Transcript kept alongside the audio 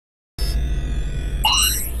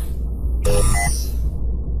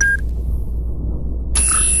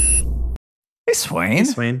Hey, Swain. Hey,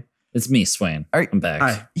 Swain. It's me, Swain. I'm back.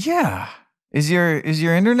 Hi. Yeah. Is your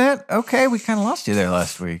internet okay? We kind of lost you there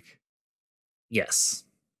last week. Yes.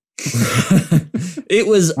 It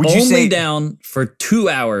was only down for 2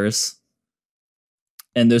 hours,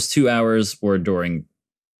 and those 2 hours were during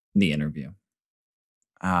the interview.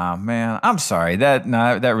 Oh, man. I'm sorry. That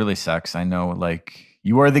really sucks. I know, like,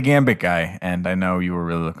 you are the Gambit guy, and I know you were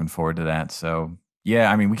really looking forward to that. So,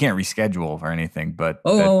 yeah, I mean, we can't reschedule or anything, but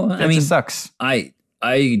that just sucks. I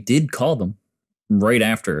did call them right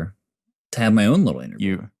after to have my own little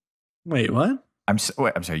interview. Wait, what? I'm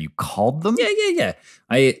sorry. You called them? Yeah.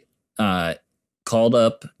 I called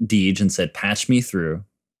up Deej and said, patch me through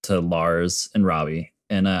to Lars and Robbie.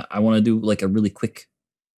 And I want to do like a really quick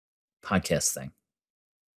podcast thing.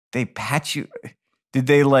 They patch you. Did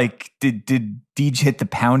they did Deej hit the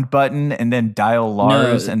pound button and then dial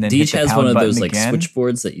Lars and then Deej hit the has pound one of those again?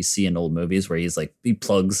 switchboards that you see in old movies where he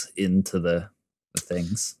plugs into the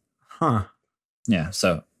things. Huh. Yeah.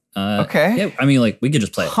 So, okay. Yeah, I mean, we could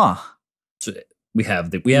just play it. Huh. So we have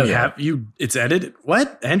it's edited.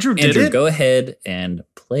 What? Andrew did it? Go ahead and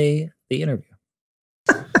play the interview.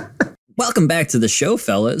 Welcome back to the show,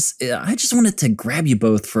 fellas. I just wanted to grab you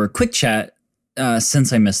both for a quick chat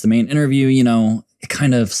since I missed the main interview. You know, it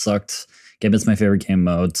kind of sucked. Gambit's my favorite game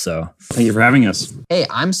mode, so. Thank you for having us. Hey,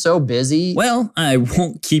 I'm so busy. Well, I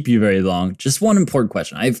won't keep you very long. Just one important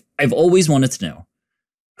question. I've always wanted to know,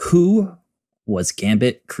 who was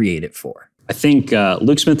Gambit created for? I think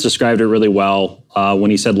Luke Smith described it really well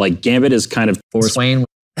when he said, Gambit is kind of... For Swain.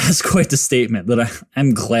 That's quite the statement that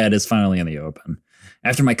I'm glad is finally in the open.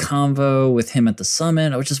 After my convo with him at the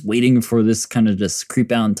summit, I was just waiting for this kind of just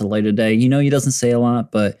creep out into light of day. You know, he doesn't say a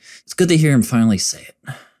lot, but it's good to hear him finally say it.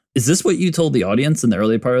 Is this what you told the audience in the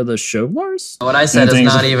early part of the show, Lars? What I said is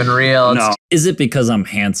not even real. No. Is it because I'm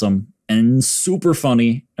handsome and super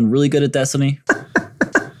funny and really good at Destiny?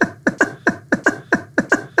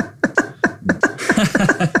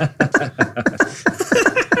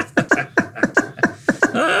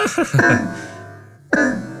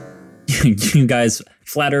 You guys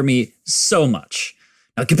flatter me so much.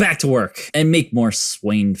 Now get back to work and make more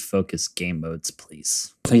Swain-focused game modes,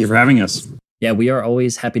 please. Thank you for having us. Yeah, we are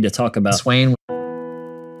always happy to talk about Swain.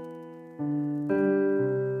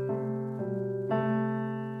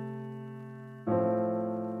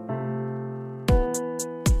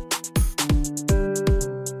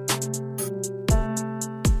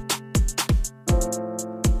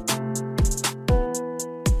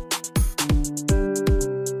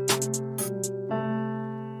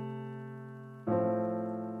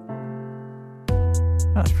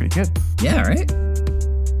 That's pretty good. Yeah, right?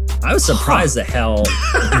 I was surprised at how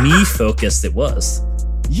me-focused it was.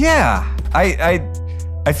 Yeah.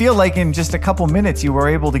 I feel like in just a couple minutes you were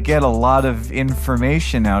able to get a lot of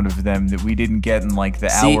information out of them that we didn't get in the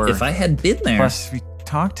hour. If I had been there, plus we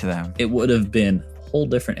talked to them, it would have been a whole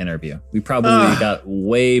different interview. We probably got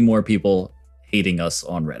way more people hating us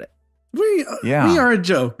on Reddit. We are a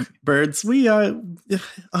joke, birds. We are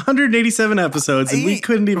 187 episodes and we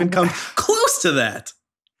couldn't even come close to that.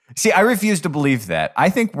 See, I refuse to believe that. I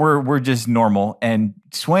think we're just normal, and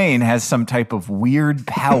Swain has some type of weird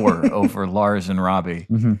power over Lars and Robbie.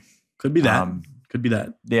 Mm-hmm. Could be that. Could be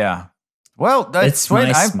that. Yeah. Well, that's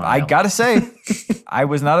Swain. I gotta say, I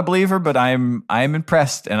was not a believer, but I'm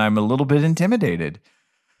impressed, and I'm a little bit intimidated.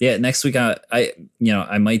 Yeah. Next week, I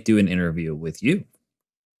might do an interview with you.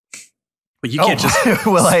 But you can't just spin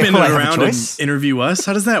it around and interview us.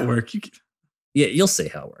 How does that work? Yeah, you'll see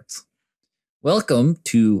how it works. Welcome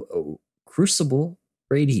to Crucible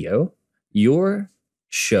Radio, your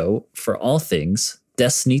show for all things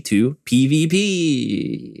Destiny 2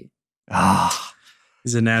 PvP.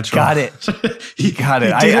 He's a natural. Got it. You got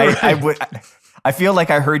it. I feel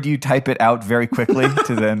like I heard you type it out very quickly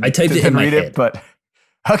to then I typed it in my head. But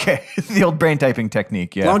okay, the old brain typing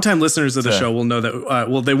technique. Yeah. Longtime listeners of the show will know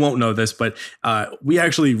that. They won't know this, but we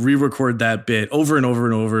actually re-record that bit over and over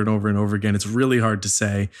and over and over and over again. It's really hard to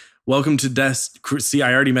say. Welcome to See,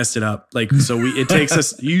 I already messed it up. It takes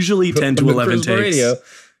us usually 10 to 11 takes. Radio.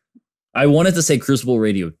 I wanted to say Crucible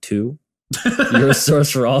Radio 2. Your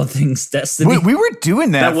source for all things Destiny. We were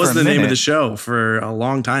doing that. That was the name of the show for a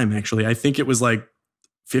long time, actually. I think it was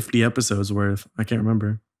 50 episodes worth. I can't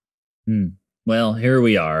remember. Well, here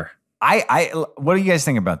we are. What do you guys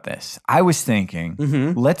think about this? I was thinking,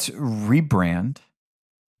 let's rebrand.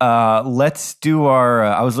 Let's do our,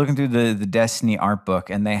 I was looking through the Destiny art book,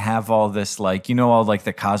 and they have all this, all the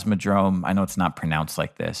Cosmodrome. I know it's not pronounced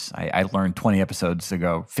like this. I learned 20 episodes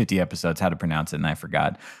ago, 50 episodes, how to pronounce it, and I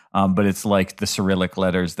forgot. But it's the Cyrillic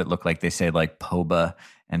letters that look like they say Poba,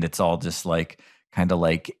 and it's all just kind of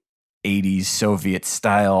 80s Soviet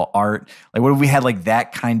style art? Like, what if we had like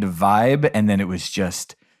that kind of vibe, and then it was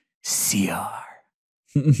just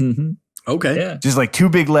CR? Okay. Yeah. Just like two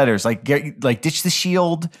big letters, like ditch the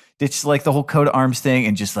shield, ditch like the whole coat of arms thing,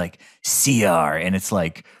 and just like CR, and it's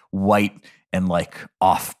like white and like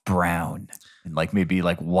off brown and like maybe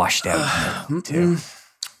like washed out too.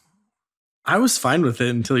 I was fine with it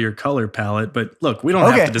until your color palette, but look, we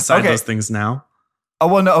don't have to decide those things now. Oh,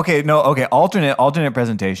 well, no. Okay. Alternate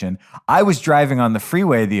presentation. I was driving on the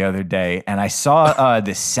freeway the other day and I saw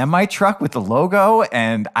this semi truck with the logo,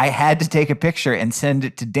 and I had to take a picture and send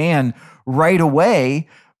it to Dan right away.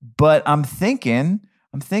 But I'm thinking,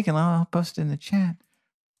 I'll post it in the chat.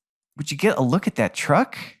 Would you get a look at that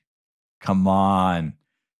truck? Come on.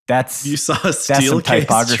 You saw a steel that's some case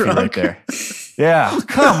typography truck right there. Yeah,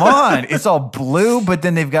 come on. It's all blue, but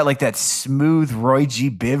then they've got like that smooth Roy G.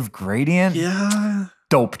 Biv gradient. Yeah.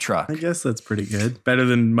 Dope truck. I guess that's pretty good. Better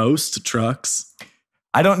than most trucks.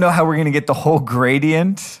 I don't know how we're going to get the whole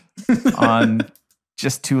gradient on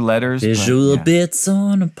just two letters. Visual bits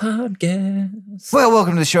on a podcast. Well,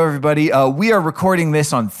 welcome to the show, everybody. We are recording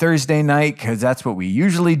this on Thursday night because that's what we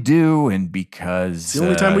usually do, and because it's the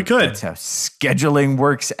only time we could. That's how scheduling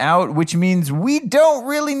works out, which means we don't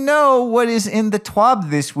really know what is in the TWAB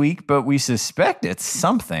this week, but we suspect it's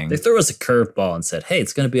something. They threw us a curveball and said, hey,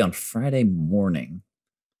 it's going to be on Friday morning.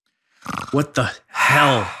 What the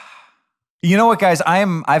hell? You know what, guys?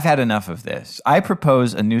 I've had enough of this. I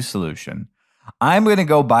propose a new solution. I'm going to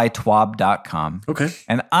go buy twab.com. Okay.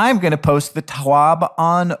 And I'm going to post the TWAB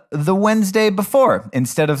on the Wednesday before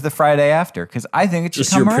instead of the Friday after, because I think it should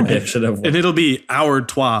just come your early. prediction of And it'll be our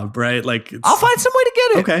TWAB, right? Like I'll find some way to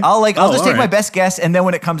get it. Okay. I'll just take my right. best guess, and then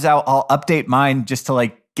when it comes out, I'll update mine just to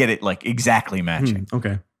like get it like exactly matching.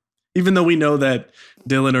 Okay. Even though we know that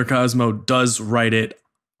Dylan or Cosmo does write it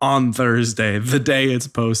on Thursday, the day it's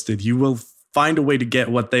posted, you will find a way to get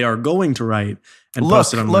what they are going to write and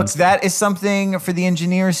post it on Wednesday. That is something for the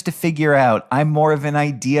engineers to figure out. I'm more of an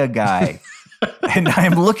idea guy, and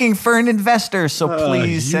I'm looking for an investor. So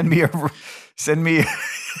please send me. I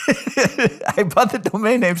bought the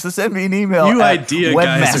domain name, so send me an email. You idea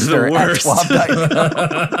guys are the worst.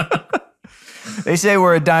 They say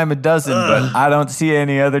we're a dime a dozen, but I don't see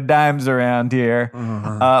any other dimes around here.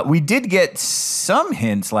 We did get some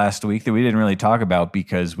hints last week that we didn't really talk about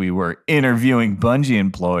because we were interviewing Bungie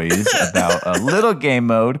employees about a little game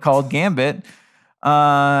mode called Gambit.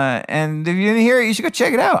 And if you didn't hear it, you should go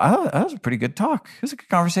check it out. That was a pretty good talk. It was a good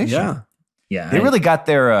conversation. Yeah. They really got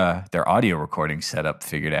their audio recording setup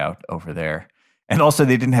figured out over there. And also,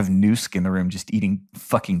 they didn't have Noosk in the room just eating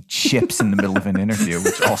fucking chips in the middle of an interview,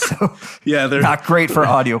 which also they're not great for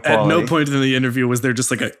audio quality. At no point in the interview was there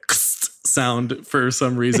just like a sound for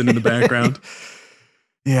some reason in the background.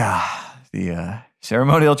 Yeah, the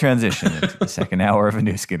ceremonial transition into the second hour of a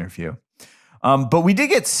Noosk interview. But we did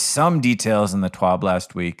get some details in the TWAB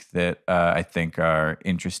last week that I think are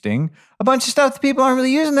interesting. A bunch of stuff that people aren't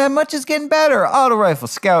really using that much is getting better. Auto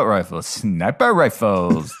rifles, scout rifles, sniper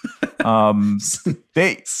rifles.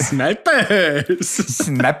 Sniper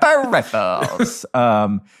rifles.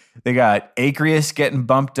 They got Acreus getting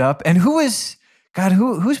bumped up. And who's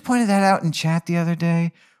pointed that out in chat the other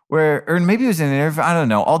day? Or maybe it was in an interview. I don't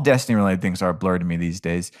know. All Destiny related things are a blur to me these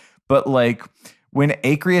days. But like, when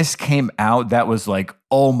Acreus came out, that was like,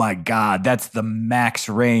 oh my God, that's the max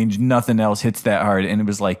range. Nothing else hits that hard. And it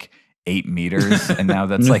was like 8 meters. And now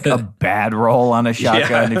that's like a bad roll on a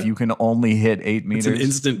shotgun if you can only hit 8 meters. It's an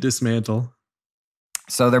instant dismantle.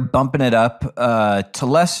 So they're bumping it up.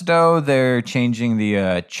 Telesto, they're changing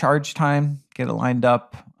the charge time. Get it lined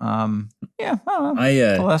up. I don't know.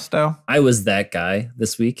 Telesto. I was that guy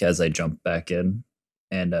this week as I jumped back in.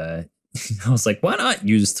 And I was like, why not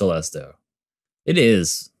use Telesto?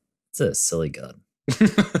 It's a silly gun.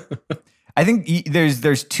 I think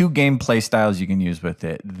there's two gameplay styles you can use with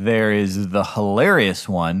it. There is the hilarious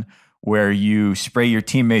one where you spray your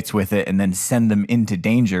teammates with it and then send them into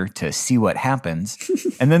danger to see what happens.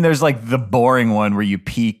 And then there's like the boring one where you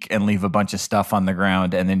peek and leave a bunch of stuff on the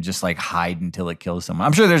ground and then just like hide until it kills someone.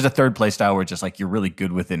 I'm sure there's a third play style where it's just like you're really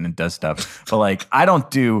good with it and it does stuff. But like I don't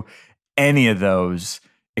do any of those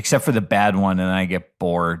except for the bad one, and I get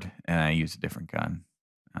bored and I use a different gun.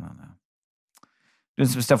 I don't know. Doing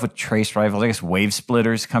some stuff with trace rifles. I guess wave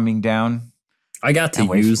splitters coming down. I got to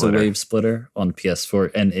use a wave splitter on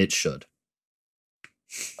PS4, and it should.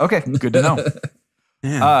 Okay, good to know.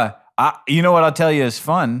 You know what I'll tell you is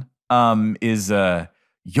fun is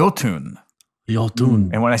Jotun. Jotun.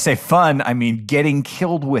 And when I say fun, I mean getting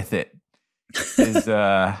killed with it is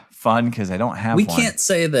fun because I don't have one. We can't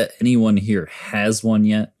say that anyone here has one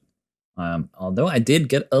yet. Although I did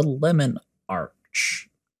get a lemon arch.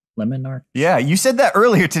 Lemon arch? Yeah, you said that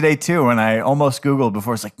earlier today too, and I almost Googled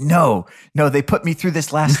before. It's like, no, they put me through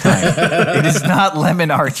this last time. It is not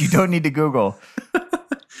lemon arch. You don't need to Google.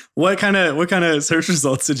 What kind of search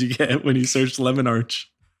results did you get when you searched lemon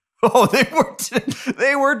arch? Oh,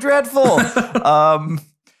 they were dreadful.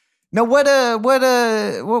 No,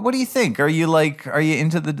 what do you think? Are you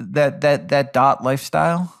into that dot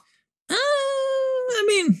lifestyle? I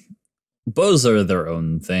mean, bows are their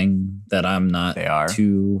own thing that I'm not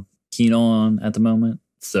too keen on at the moment.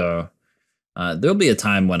 So there'll be a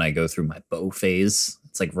time when I go through my bow phase.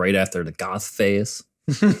 It's like right after the goth phase.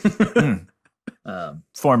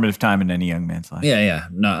 Formative time in any young man's life. Yeah.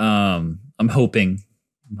 No, I'm hoping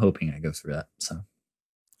I go through that. So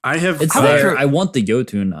it's there. I want the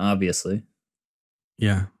Jotun, obviously.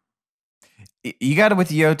 Yeah. You got it with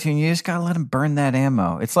the Jotun. You just gotta let him burn that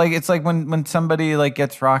ammo. It's like when somebody like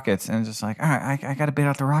gets rockets and it's just like, all right, I gotta bait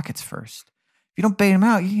out the rockets first. If you don't bait them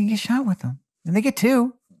out, you can get shot with them, and they get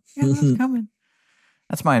two. Yeah, that's coming.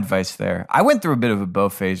 That's my advice there. I went through a bit of a bow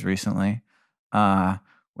phase recently,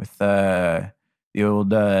 with the old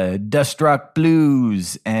Dustrock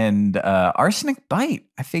Blues and Arsenic Bite.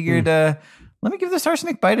 I figured, let me give this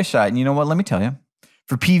Arsenic Bite a shot. And you know what? Let me tell you,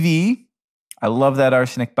 for PvE, I love that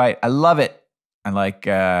Arsenic Bite. I love it. I like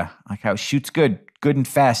how it shoots good and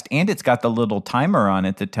fast, and it's got the little timer on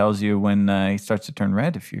it that tells you when he starts to turn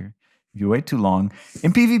red if you wait too long.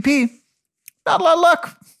 In PvP, not a lot of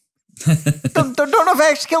luck. don't know if I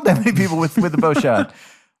actually killed that many people with a bow shot.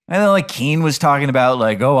 And then like Keen was talking about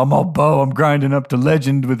like, oh, I'm all bow, I'm grinding up to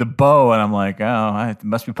legend with a bow, and I'm like, oh, it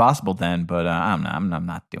must be possible then, but I'm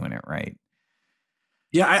not doing it right.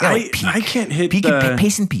 Yeah, I can't hit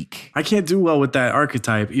pace and peak. I can't do well with that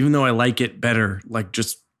archetype, even though I like it better, like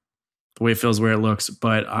just the way it feels, where it looks.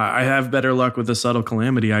 But I have better luck with the Subtle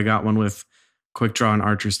Calamity. I got one with Quick Draw and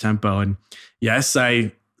Archer's Tempo. And yes,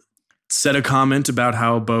 I said a comment about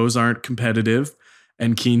how bows aren't competitive.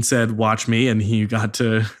 And Keen said, watch me. And he got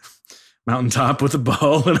to Mountaintop with a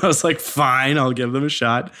bow. And I was like, fine, I'll give them a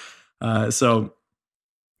shot. So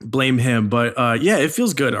blame him. But yeah, it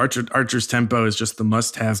feels good. Archer's Tempo is just the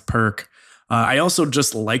must-have perk. I also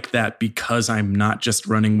just like that because I'm not just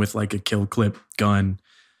running with like a kill clip gun,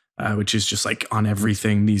 which is just like on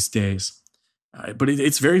everything these days. But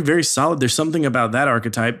it's very, very solid. There's something about that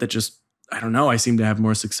archetype that just, I don't know, I seem to have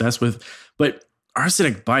more success with. But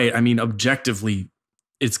Arsenic Bite, I mean, objectively,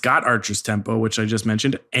 it's got Archer's Tempo, which I just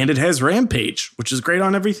mentioned, and it has Rampage, which is great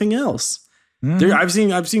on everything else.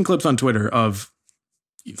 Mm-hmm. I've seen clips on Twitter of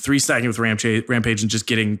 3-stacking with Rampage and just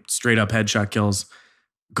getting straight up headshot kills,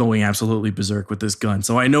 going absolutely berserk with this gun.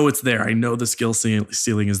 So I know it's there. I know the skill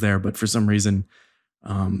ceiling is there, but for some reason,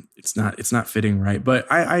 it's not fitting right. But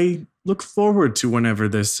I look forward to whenever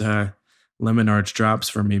this Lemon Arch drops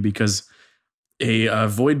for me, because a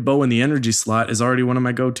Void Bow in the energy slot is already one of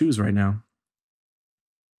my go-tos right now.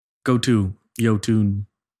 Go-to Jotun.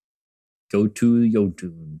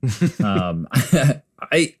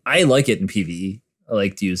 I like it in PvE. I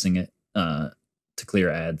liked using it to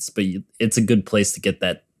clear ads, but it's a good place to get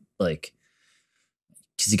that, like,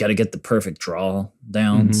 because you got to get the perfect draw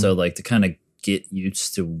down. Mm-hmm. So like to kind of get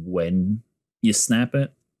used to when you snap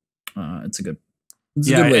it, it's a good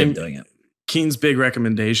way of doing it. Keen's big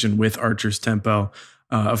recommendation with Archer's Tempo,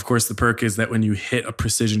 of course, the perk is that when you hit a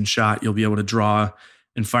precision shot, you'll be able to draw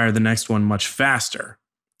and fire the next one much faster.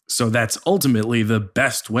 So that's ultimately the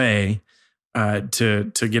best way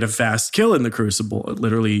to get a fast kill in the Crucible. It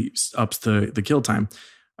literally ups the kill time.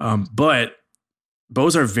 But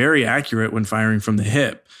bows are very accurate when firing from the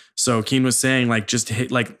hip. So Keen was saying, like, just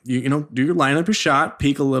hit, like, you know, line up your shot,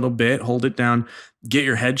 peek a little bit, hold it down, get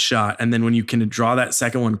your headshot, and then when you can draw that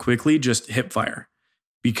second one quickly, just hip fire,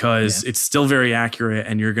 because it's still very accurate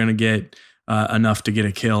and you're going to get enough to get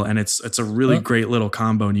a kill. And it's a really great little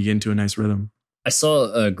combo and you get into a nice rhythm. I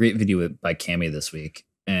saw a great video by Cammy this week,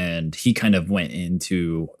 and he kind of went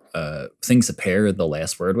into things to pair the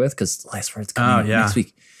last word with, because the last word's coming next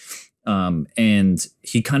week. And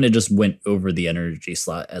he kind of just went over the energy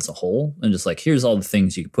slot as a whole and just like, here's all the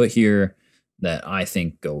things you can put here that I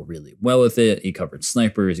think go really well with it. He covered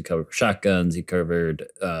snipers, he covered shotguns, he covered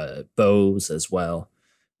bows as well.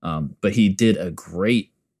 But he did a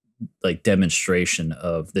great like demonstration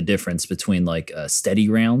of the difference between like steady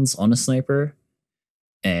rounds on a sniper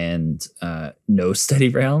and no steady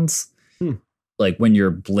rounds. Like when you're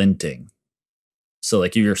blinting. So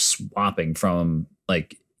like you're swapping from,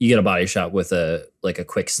 like, you get a body shot with a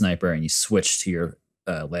quick sniper and you switch to your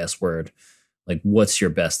last word. Like, what's your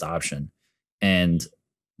best option? And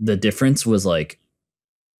the difference was like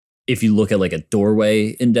if you look at like a doorway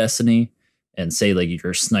in Destiny and say like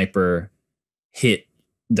your sniper hit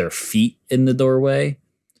their feet in the doorway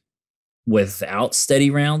without steady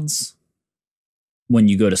rounds, when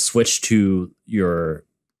you go to switch to your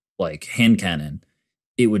like hand cannon,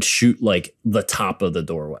 it would shoot like the top of the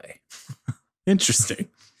doorway. Interesting.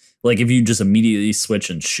 Like if you just immediately switch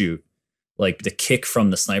and shoot, like the kick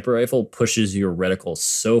from the sniper rifle pushes your reticle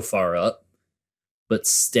so far up, but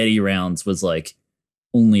steady rounds was like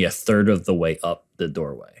only a third of the way up the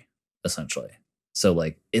doorway, essentially. So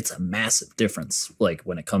like it's a massive difference, like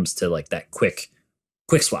when it comes to like that quick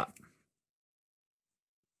swap.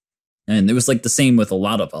 And it was like the same with a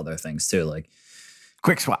lot of other things too, like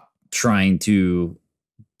quick swap, trying to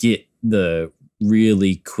get the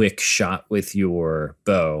really quick shot with your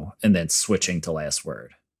bow and then switching to last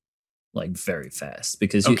word like very fast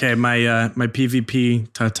because my PvP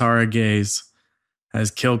Tatara gaze has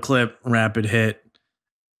kill clip, rapid hit,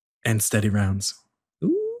 and steady rounds.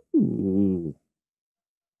 Ooh,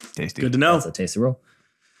 tasty. Good to know. That's a tasty roll.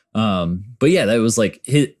 But yeah, that was like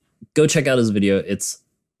go check out his video. It's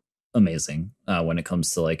amazing when it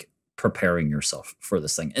comes to like preparing yourself for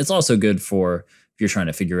this thing. It's also good for if you're trying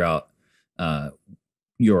to figure out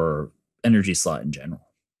your energy slot in general.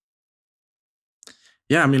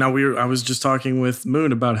 Yeah, I mean, I was just talking with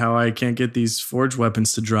Moon about how I can't get these forge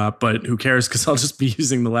weapons to drop, but who cares? Because I'll just be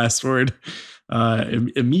using the last word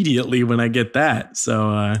immediately when I get that.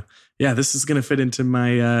 So yeah, this is gonna fit into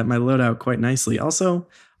my my loadout quite nicely. Also,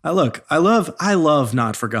 I love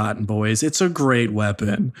Not Forgotten, boys. It's a great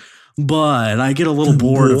weapon. But I get a little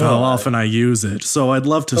bored of how often I use it, so I'd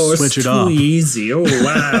love to switch it up. Too easy. Oh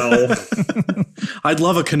wow! I'd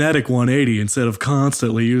love a kinetic 180 instead of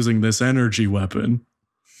constantly using this energy weapon.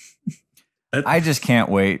 I just can't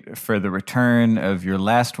wait for the return of your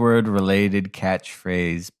last word related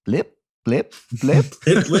catchphrase. Blip, blip, blip,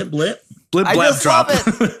 blip, blip, blip, blip, blap, drop.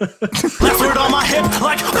 Last word on my hip,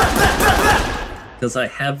 like because I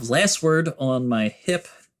have last word on my hip.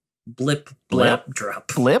 Blip, blap,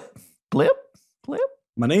 drop. Blip, blip, blip.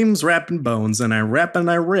 My name's Rappin' Bones, and I rap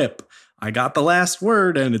and I rip. I got the last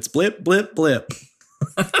word, and it's blip, blip, blip.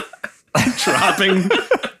 Dropping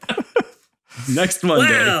next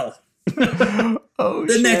Monday. Wow. Oh,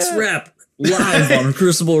 the shit. next rap live on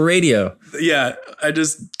Crucible Radio. Yeah, I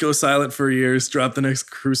just go silent for years, drop the next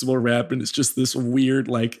Crucible rap, and it's just this weird,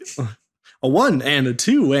 like, a 1 and a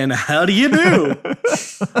 2, and how do you do?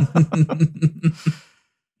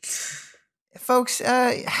 Folks,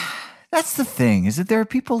 that's the thing, is that there are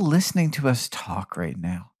people listening to us talk right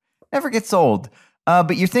now. Never gets old.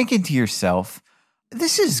 But you're thinking to yourself,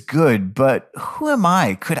 this is good, but who am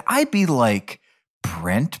I? Could I be like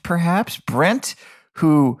Brent, perhaps? Brent,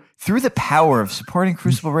 who, through the power of supporting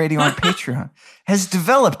Crucible Radio on Patreon, has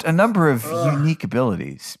developed a number of unique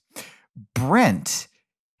abilities. Brent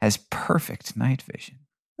has perfect night vision.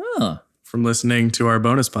 Huh. From listening to our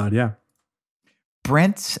bonus pod, yeah.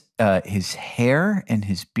 Brent's, his hair and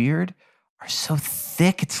his beard are so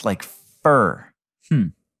thick, it's like fur.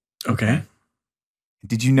 Okay.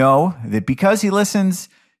 Did you know that because he listens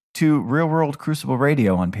to Real World Crucible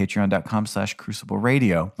Radio on patreon.com/Crucible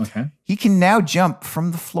Radio, he can now jump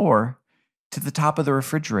from the floor to the top of the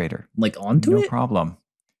refrigerator. Like onto it? No problem.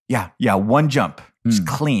 Yeah, one jump. Just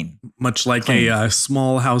clean. Much like a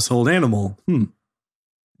small household animal.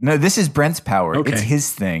 No, this is Brent's power. Okay. It's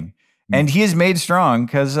his thing. And he is made strong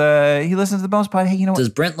because he listens to the bonus pod. Hey, you know what? Does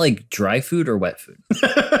Brent like dry food or wet food?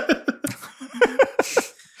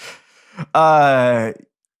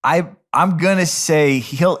 I'm gonna say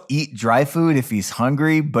he'll eat dry food if he's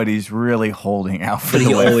hungry, but he's really holding out for But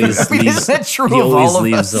he always leaves,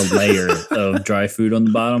 us? A layer of dry food on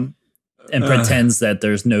the bottom and pretends that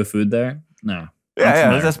there's no food there. No.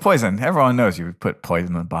 Yeah, that's poison. Everyone knows you would put poison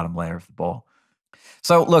in the bottom layer of the bowl.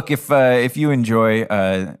 So look, if you enjoy,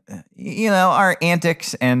 our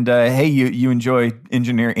antics and, hey, you enjoy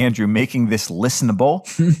Engineer Andrew making this listenable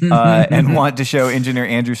and want to show Engineer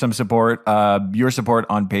Andrew some support, your support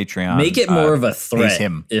on Patreon. Make it more of a threat.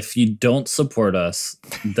 If you don't support us,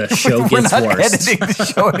 the show gets We're not worse. editing the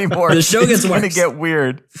show anymore. The show gets It's going worse. to get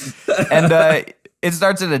weird. And it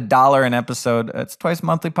starts at $1 an episode. It's twice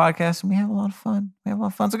monthly podcast, and we have a lot of fun.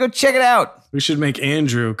 So go check it out. We should make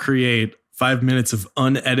Andrew create 5 minutes of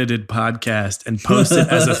unedited podcast and post it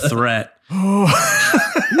as a threat. People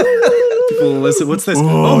will listen. What's this?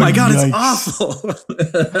 Oh my God, yikes. it's awful.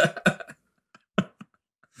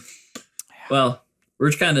 Well,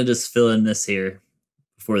 we're kind of just filling this here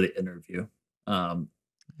before the interview.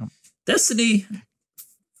 Destiny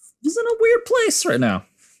is in a weird place right now.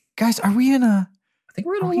 Guys, are we in a I think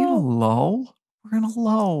we're in a lull? We're in a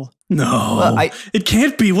lull. No, Well, it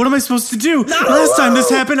can't be. What am I supposed to do? Last time this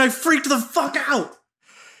happened, I freaked the fuck out.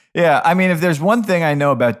 Yeah, I mean, if there's one thing I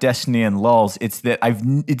know about Destiny and lulls, it's that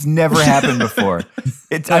it's never happened before.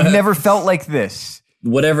 I've never felt like this.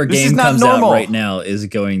 Whatever This is game not comes normal. out right now is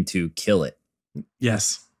going to kill it.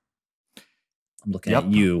 Yes. I'm looking at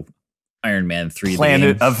you, Iron Man 3.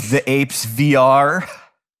 Planet of the Apes VR.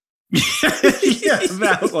 Yeah,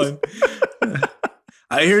 that one.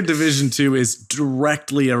 I hear Division 2 is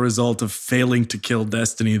directly a result of failing to kill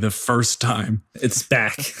Destiny the first time. It's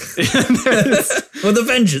back. With a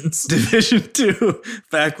vengeance. Division 2,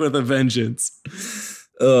 back with a vengeance.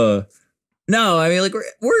 No, I mean, like,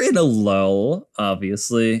 we're in a lull,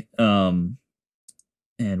 obviously. And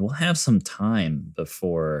we'll have some time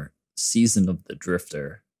before Season of the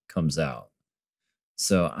Drifter comes out.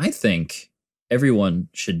 So I think everyone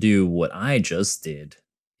should do what I just did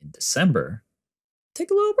in December. Take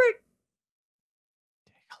a little break.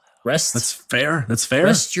 Rest. That's fair. That's fair.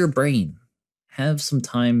 Rest your brain. Have some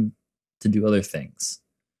time to do other things.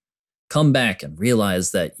 Come back and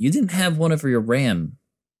realize that you didn't have one of your RAM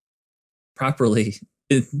properly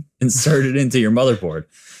inserted into your motherboard.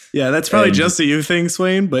 Yeah, that's probably just a you thing,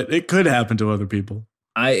 Swain, but it could happen to other people.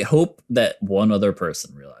 I hope that one other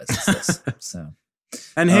person realizes this. So,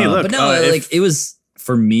 and hey, look, but no, like it was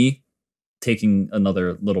for me taking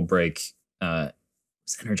another little break.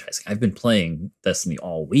 It's energizing. I've been playing Destiny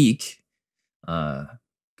all week. Kind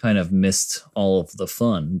of missed all of the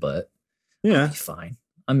fun, but yeah, I'll be fine.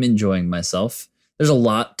 I'm enjoying myself. There's a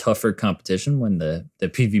lot tougher competition when the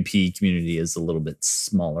PvP community is a little bit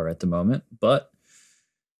smaller at the moment, but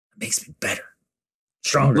it makes me better,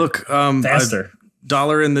 stronger, look, faster.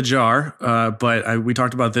 $1 in the jar. But we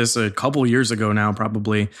talked about this a couple years ago now,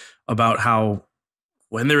 probably, about how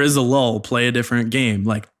when there is a lull, play a different game.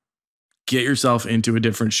 Like, get yourself into a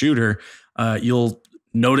different shooter. You'll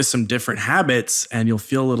notice some different habits and you'll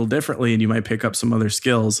feel a little differently, and you might pick up some other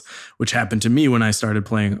skills, which happened to me when I started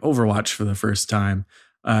playing Overwatch for the first time.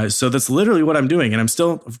 So that's literally what I'm doing. And I'm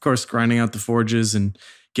still, of course, grinding out the forges and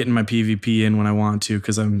getting my PvP in when I want to,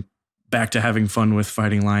 because I'm back to having fun with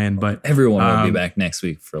Fighting Lion. But everyone will be back next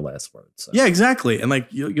week for Last Word. So. Yeah, exactly. And like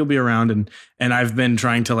you'll be around, and I've been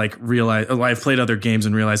trying to like realize, I've played other games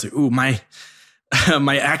and realized, like, ooh, my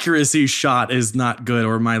accuracy shot is not good,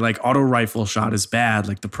 or my like auto rifle shot is bad,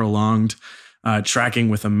 like the prolonged tracking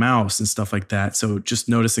with a mouse and stuff like that. So just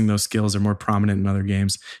noticing those skills are more prominent in other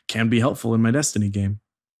games can be helpful in my Destiny game.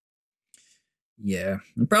 Yeah,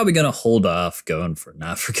 I'm probably going to hold off going for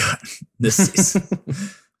Not Forgotten this season.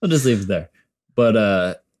 I'll just leave it there.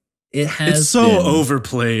 But it's so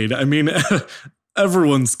overplayed. I mean,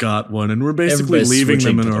 everyone's got one, and we're basically leaving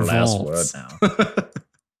them in our vaults now.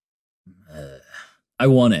 I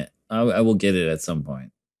want it. I will get it at some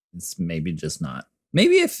point. It's maybe just not.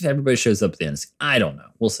 Maybe if everybody shows up at the end, I don't know.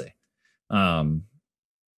 We'll see. The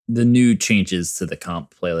new changes to the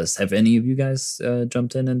comp playlist. Have any of you guys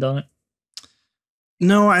jumped in and done it?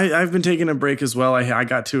 No, I've been taking a break as well. I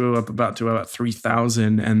got to about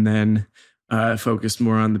 3,000, and then focused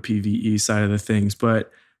more on the PvE side of the things.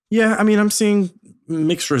 But yeah, I mean, I'm seeing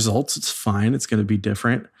mixed results. It's fine. It's going to be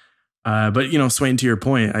different. But you know, Swain, to your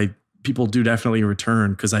point, people do definitely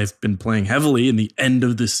return, because I've been playing heavily in the end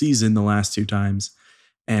of the season the last 2 times.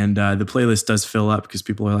 And the playlist does fill up because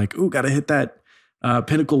people are like, ooh, got to hit that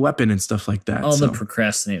pinnacle weapon and stuff like that. All the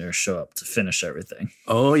procrastinators show up to finish everything.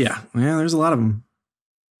 Oh, yeah. Yeah, there's a lot of them.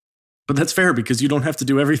 But that's fair, because you don't have to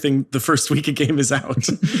do everything the first week a game is out.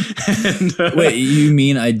 And, wait, you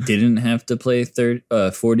mean I didn't have to play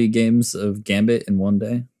 40 games of Gambit in one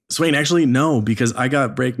day? Swain, actually, no, because I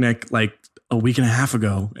got Breakneck like a week and a half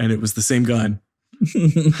ago, and it was the same gun.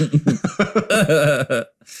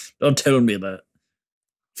 Don't tell me that.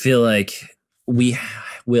 I feel like we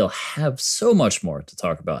will have so much more to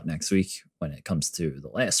talk about next week when it comes to the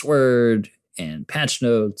Last Word and patch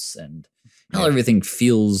notes and how everything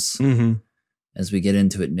feels as we get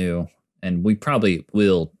into it new. And we probably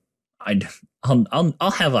will.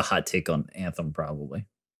 I'll have a hot take on Anthem probably.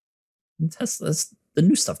 That's the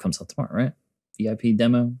new stuff comes out tomorrow, right? VIP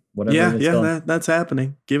demo, whatever. Yeah, that's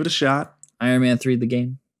happening. Give it a shot. Iron Man 3, the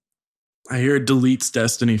game. I hear it deletes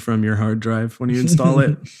Destiny from your hard drive when you install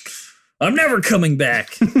it. I'm never coming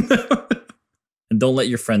back. And don't let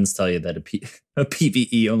your friends tell you that a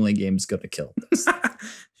PvE only game is going to kill this.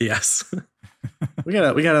 Yes. we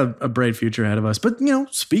got a bright future ahead of us. But, you know,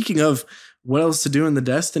 speaking of what else to do in the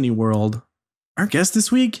Destiny world, our guest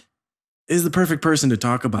this week is the perfect person to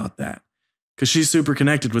talk about that, because she's super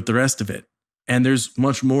connected with the rest of it. And there's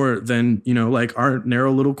much more than, you know, like our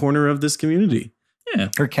narrow little corner of this community. Yeah.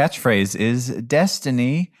 Her catchphrase is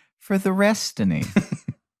Destiny for the Restiny.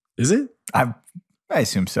 Is it? I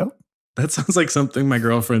assume so. That sounds like something my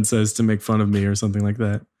girlfriend says to make fun of me or something like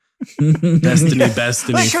that. Destiny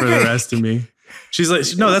for the rest of me. She's like,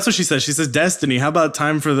 no, that's what she says. She says, Destiny, how about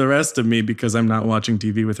time for the rest of me because I'm not watching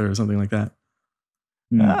TV with her or something like that.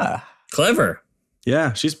 Clever.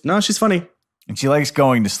 Yeah, she's funny. And she likes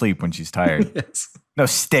going to sleep when she's tired. Yes. No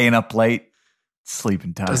staying up late,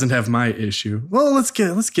 sleeping time. Doesn't have my issue. Well, let's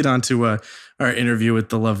get on to our interview with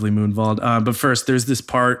the lovely Moonvald. But first, there's this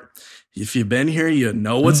part. If you've been here, you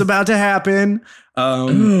know what's about to happen.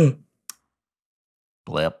 Blip.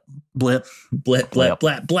 Blip. Blip, blip, blip,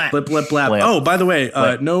 blip. Blip, blip, blap. Blip. Oh, by the way,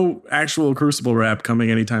 no actual Crucible rap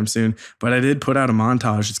coming anytime soon, but I did put out a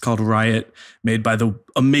montage. It's called Riot, made by the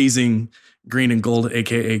amazing Green and Gold,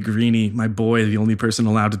 a.k.a. Greeny, my boy, the only person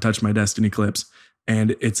allowed to touch my Destiny clips.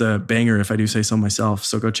 And it's a banger if I do say so myself.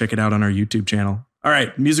 So go check it out on our YouTube channel. All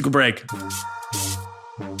right, musical break.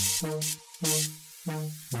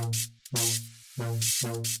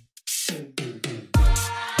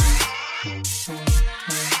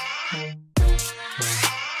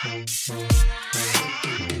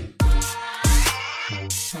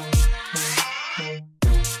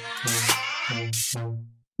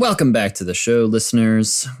 Welcome back to the show,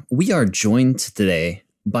 listeners. We are joined today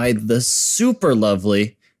by the super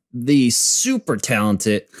lovely, the super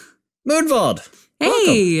talented Moonvald.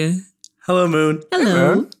 Hey. Welcome. Hello, Moon.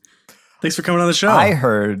 Hello. Moon. Thanks for coming on the show. I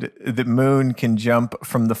heard that Moon can jump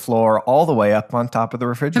from the floor all the way up on top of the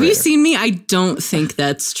refrigerator. Have you seen me? I don't think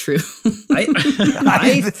that's true. I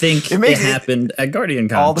think it happened at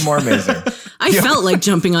GuardianCon. all the more amazing. I felt like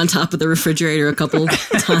jumping on top of the refrigerator a couple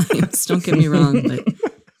times. Don't get me wrong, but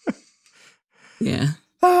yeah.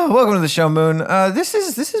 Welcome to the show, Moon. This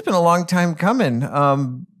has been a long time coming.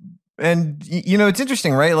 And it's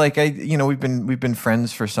interesting, right? Like we've been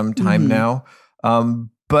friends for some time now.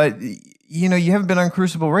 But you haven't been on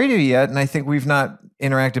Crucible Radio yet, and I think we've not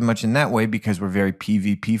interacted much in that way because we're very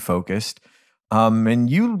PvP focused. And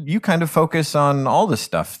you kind of focus on all the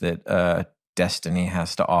stuff that Destiny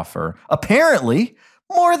has to offer. Apparently,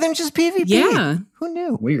 more than just PvP. Yeah. Who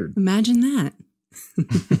knew? Weird. Imagine that.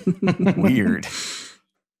 Weird.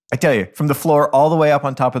 I tell you, from the floor all the way up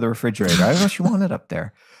on top of the refrigerator. I don't know if you want it up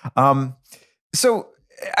there. So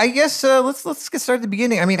I guess let's get started at the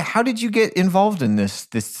beginning. I mean, how did you get involved in this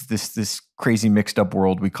crazy mixed up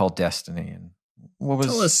world we call Destiny? And what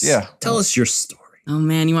was Tell us your story. Oh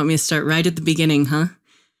man, you want me to start right at the beginning, huh?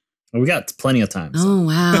 We got plenty of time. So. Oh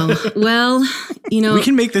wow. Well, we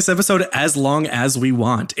can make this episode as long as we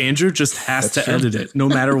want. Andrew just has to edit it, no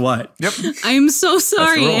matter what. Yep. I'm so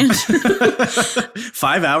sorry, Andrew.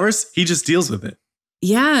 5 hours, he just deals with it.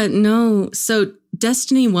 Yeah, no. So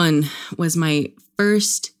Destiny 1 was my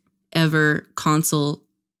first ever console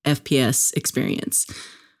FPS experience.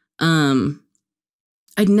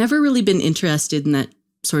 I'd never really been interested in that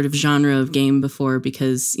sort of genre of game before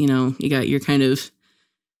because, you got your kind of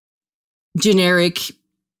generic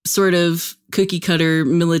sort of cookie cutter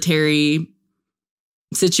military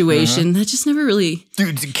situation that just never really...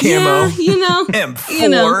 Dude's in camo. Yeah,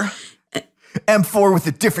 M4. M4 with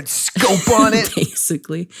a different scope on it.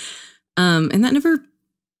 Basically. And that never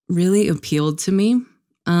really appealed to me.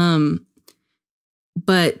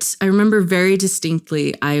 But I remember very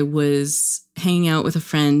distinctly I was hanging out with a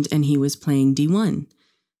friend and he was playing D1.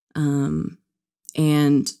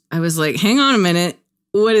 And I was like, hang on a minute.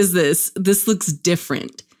 What is this? This looks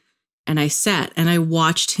different. And I sat and I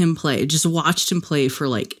watched him play, for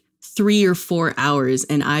like 3 or 4 hours.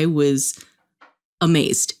 And I was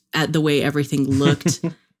amazed at the way everything looked,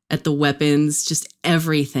 at the weapons, just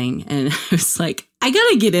everything. And I was like, I got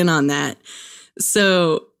to get in on that.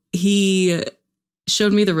 So he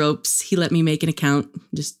showed me the ropes. He let me make an account,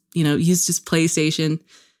 just, used his PlayStation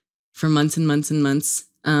for months and months and months.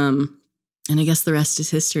 And I guess the rest is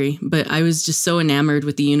history. But I was just so enamored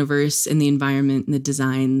with the universe and the environment and the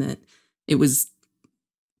design that it was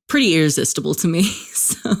pretty irresistible to me.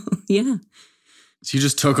 So, yeah. So you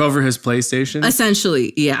just took over his PlayStation?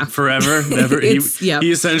 Essentially, yeah. Forever? Never. He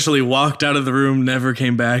essentially walked out of the room, never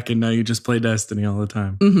came back, and now you just play Destiny all the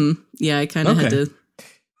time. Mm-hmm. Yeah, I kind of had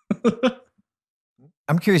to.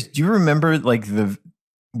 I'm curious, do you remember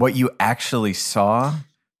what you actually saw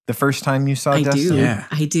the first time you saw Destiny? Yeah.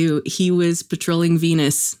 I do. He was patrolling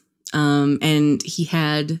Venus, and he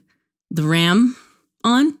had the RAM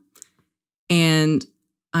on, and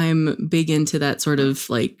I'm big into that sort of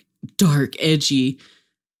like dark, edgy,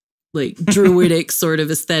 like druidic sort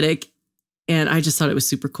of aesthetic, and I just thought it was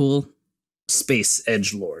super cool. Space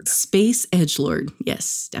edgelord. Space edgelord.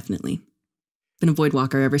 Yes, definitely. Been a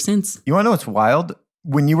Voidwalker ever since. You want to know what's wild?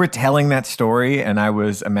 when you were telling that story and I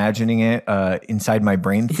was imagining it inside my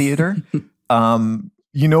brain theater,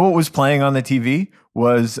 you know what was playing on the TV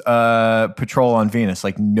was Patrol on Venus.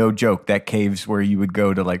 Like, no joke, that cave's where you would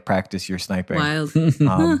go to like practice your sniping. Wild.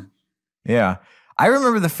 Yeah. I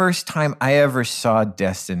remember the first time I ever saw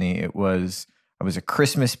Destiny. I was a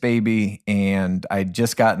Christmas baby and I'd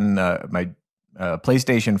just gotten my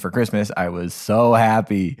PlayStation for Christmas. I was so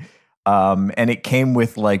happy. And it came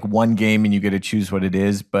with like one game and you get to choose what it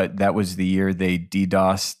is. But that was the year they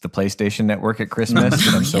DDoSed the PlayStation network at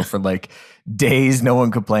Christmas. And so for like days, no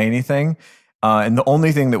one could play anything. And the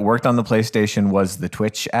only thing that worked on the PlayStation was the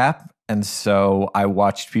Twitch app. And so I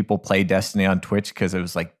watched people play Destiny on Twitch because it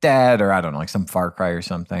was like Dad or I don't know, like some Far Cry or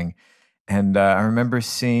something. And I remember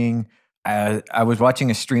seeing, I was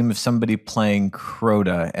watching a stream of somebody playing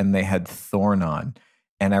Crota and they had Thorn on.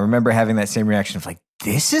 And I remember having that same reaction of like,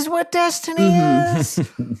 this is what Destiny is?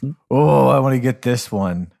 Oh, I want to get this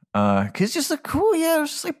one. Because it's just like cool. Yeah, it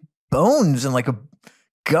was just like bones and like a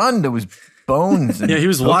gun that was bones. And yeah, he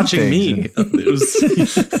was watching me. It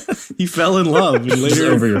was he fell in love and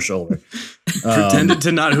later over your shoulder. Pretended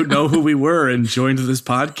to not know who we were and joined this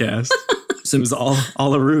podcast. So it was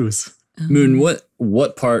all a ruse. Moon,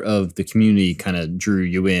 what part of the community kind of drew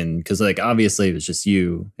you in? Because like obviously it was just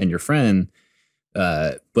you and your friend,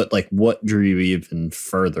 but like what drew you even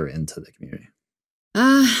further into the community?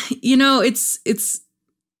 It's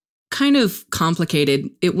kind of complicated.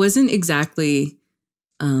 It wasn't exactly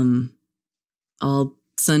all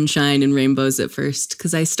sunshine and rainbows at first,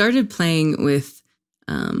 because I started playing with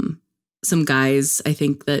some guys, I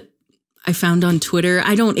think, that I found on Twitter.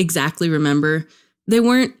 I don't exactly remember. They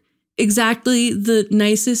weren't exactly the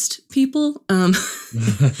nicest people,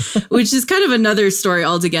 which is kind of another story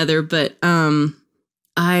altogether. But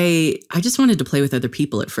I just wanted to play with other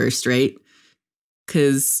people at first, right?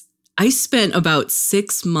 Because I spent about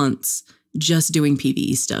 6 months just doing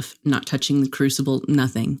PvE stuff, not touching the Crucible,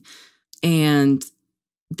 nothing. And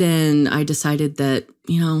then I decided that,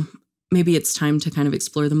 maybe it's time to kind of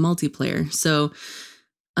explore the multiplayer. So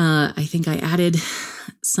I think I added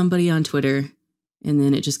somebody on Twitter, and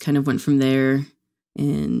then it just kind of went from there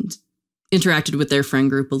and interacted with their friend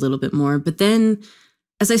group a little bit more. But then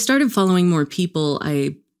as I started following more people,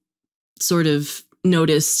 I sort of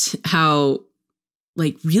noticed how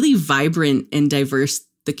like really vibrant and diverse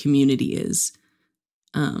the community is.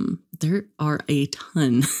 There are a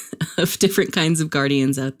ton of different kinds of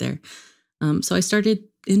Guardians out there. So I started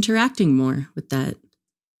interacting more with that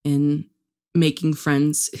and making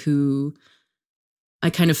friends who I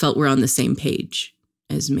kind of felt were on the same page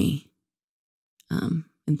as me.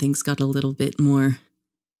 And things got a little bit more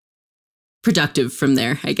productive from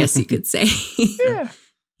there, I guess you could say. Yeah.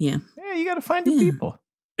 Yeah. Yeah, you got to find the people.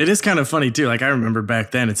 It is kind of funny too. Like I remember back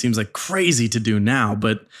then, it seems like crazy to do now,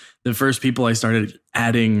 but the first people I started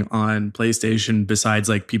adding on PlayStation, besides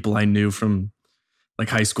like people I knew from like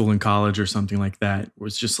high school and college or something like that,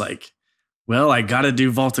 was just like, well, I got to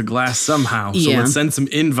do Vault of Glass somehow. So let's send some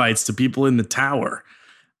invites to people in the tower.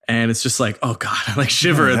 And it's just like, oh God, I like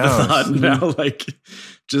shiver at the thought now. Like,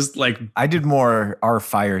 just like I did more our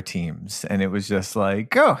fire teams, and it was just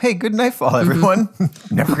like, oh, hey, good nightfall, everyone.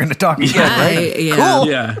 Never going to talk again, right? Cool.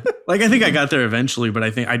 Yeah. Like, I think I got there eventually, but I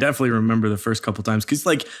think I definitely remember the first couple times because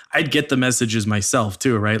like I'd get the messages myself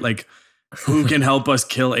too, right? Like, who can help us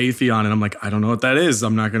kill Atheon? And I'm like, I don't know what that is.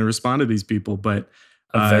 I'm not going to respond to these people, but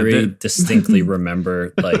I very distinctly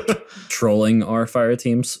remember like trolling our fire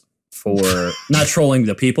teams for not trolling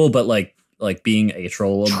the people, but like being a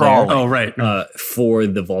troll. Oh, right. For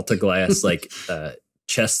the Vault of Glass, like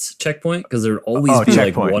chest checkpoint, because there'd always be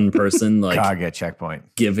checkpoint. Like one person like get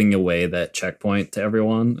checkpoint, giving away that checkpoint to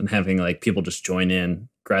everyone and having like people just join in,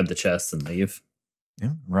 grab the chest and leave.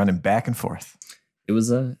 Yeah, running back and forth. It was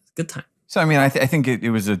a good time. So, I mean, I think it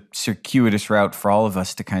was a circuitous route for all of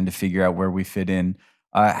us to kind of figure out where we fit in.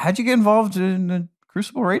 How'd you get involved in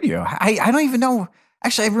Crucible Radio? I don't even know.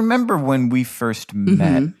 Actually, I remember when we first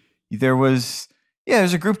met, there was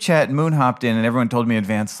a group chat, and Moon hopped in, and everyone told me in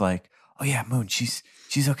advance, like, oh yeah, Moon, she's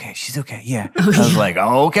okay. She's okay. Yeah. I was like,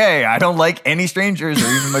 oh, okay. I don't like any strangers or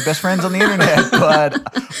even my best friends on the internet, but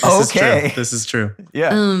okay. This is true.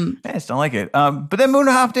 Yeah. I just don't like it. But then Moon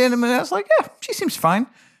hopped in, and I was like, yeah, she seems fine.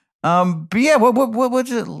 But yeah, what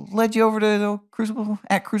led you over to the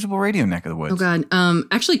Crucible Radio neck of the woods? Oh God.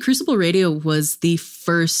 Actually, Crucible Radio was the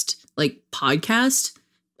first like podcast,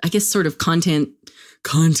 I guess, sort of content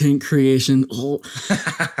creation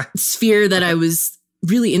sphere that I was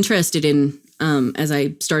really interested in as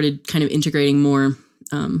I started kind of integrating more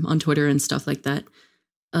on Twitter and stuff like that.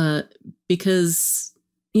 Because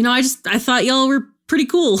I thought y'all were pretty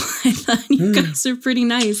cool. I thought you guys are pretty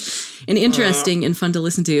nice and interesting and fun to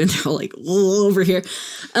listen to. And they're all like, "Whoa, over here."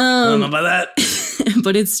 I don't know about that.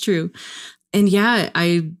 But it's true. And yeah,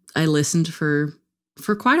 I listened for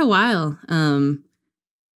quite a while. And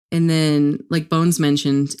then, like Bones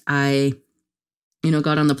mentioned, I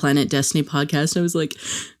got on the Planet Destiny podcast. I was like,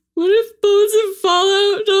 what if Bones and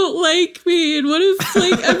Fallout don't like me? And what if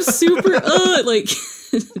like I'm super like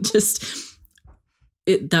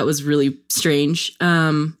that was really strange.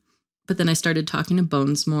 But then I started talking to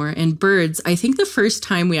Bones more. And Birds, I think the first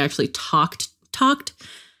time we actually talked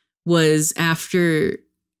was after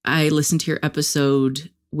I listened to your episode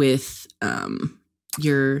with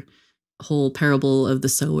your whole parable of the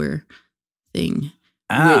sower thing,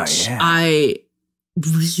 which I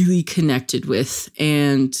really connected with.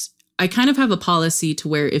 And I kind of have a policy to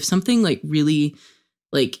where if something like really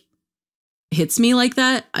like hits me like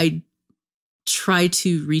that, I try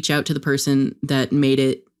to reach out to the person that made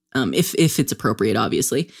it, if it's appropriate,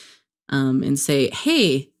 obviously, and say,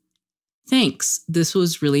 hey, thanks. This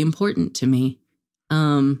was really important to me.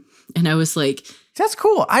 And I was like, that's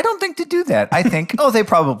cool. I don't think to do that. I think, they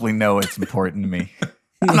probably know it's important to me.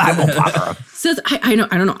 I won't bother them. So I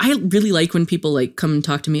don't know. I really like when people like come and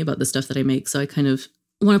talk to me about the stuff that I make. So I kind of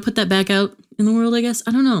want to put that back out in the world, I guess.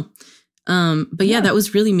 I don't know. But yeah, that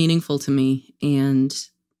was really meaningful to me. And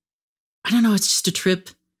I don't know. It's just a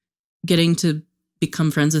trip getting to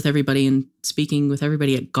become friends with everybody and speaking with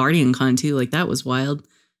everybody at GuardianCon too. Like that was wild.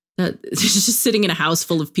 That just sitting in a house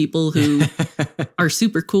full of people who are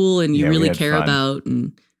super cool and you really care about.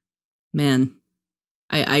 And man,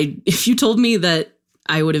 I if you told me that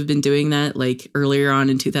I would have been doing that like earlier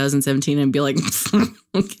on in 2017, I'd be like,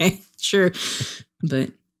 okay, sure.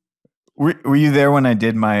 But were you there when I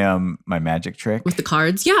did my my magic trick with the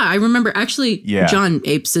cards? Yeah, I remember actually. Yeah, John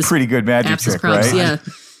apes this pretty good magic trick, props, right? Yeah,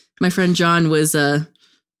 my friend John was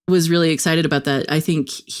really excited about that. I think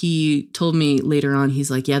he told me later on,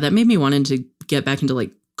 he's like, yeah, that made me wanting to get back into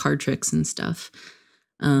like card tricks and stuff.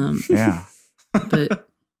 Yeah. But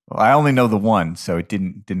well, I only know the one, so it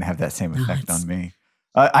didn't have that same effect on me.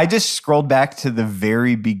 I just scrolled back to the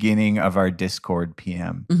very beginning of our Discord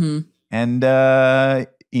PM. Mm-hmm. And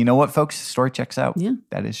you know what, folks? The story checks out. Yeah.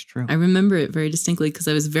 That is true. I remember it very distinctly because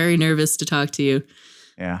I was very nervous to talk to you.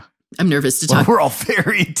 Yeah. I'm nervous to talk. We're all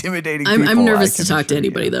very intimidating people. I'm nervous to talk to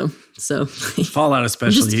anybody, though. So Fallout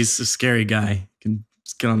especially. He's a scary guy. Can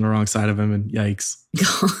just get on the wrong side of him and yikes.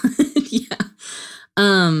 Yeah.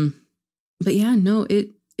 But yeah, no,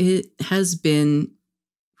 it has been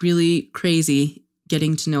really crazy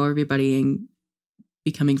getting to know everybody and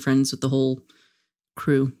becoming friends with the whole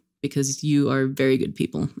crew because you are very good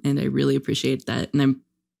people and I really appreciate that. And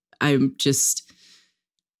I'm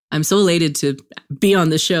so elated to be on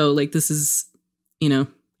the show. Like this is, I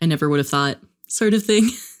never would have thought sort of thing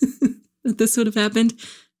that this would have happened,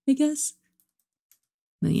 I guess.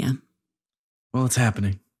 But yeah. Well, it's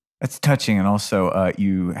happening. That's touching. And also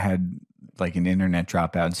you had like an internet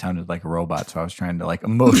dropout and sounded like a robot. So I was trying to like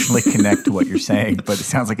emotionally connect to what you're saying, but it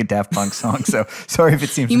sounds like a Daft Punk song. So sorry if it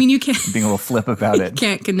seems you can't, I'm being a little flip about it.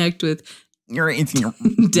 Can't connect with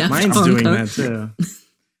Daft Mine's Punk, doing that too.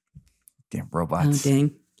 Damn robots. Oh,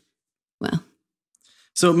 dang. Well.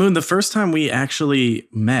 So Moon, the first time we actually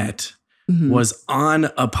met was on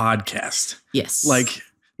a podcast. Yes. Like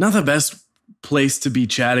not the best place to be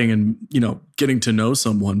chatting and, getting to know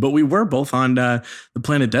someone, but we were both on the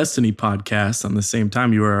Planet Destiny podcast on the same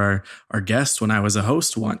time. You were our guest when I was a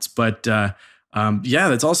host once, but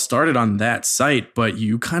that's all started on that site, but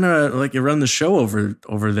you kind of like you run the show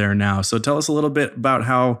over there now. So tell us a little bit about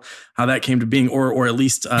how that came to being, or at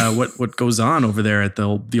least what goes on over there at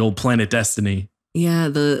the old Planet Destiny. Yeah,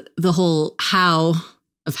 the whole how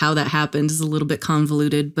that happened is a little bit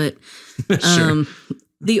convoluted, but Sure.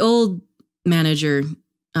 The old manager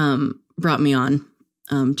brought me on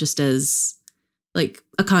just as like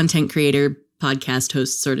a content creator, podcast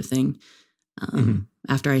host sort of thing.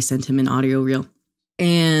 After I sent him an audio reel.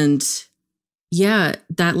 And yeah,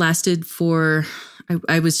 that lasted for,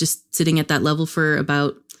 I was just sitting at that level for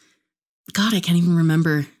about, God, I can't even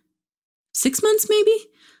remember, 6 months maybe.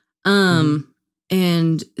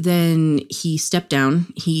 And then he stepped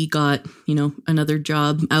down. He got, another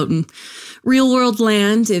job out in real world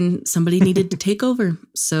land and somebody needed to take over.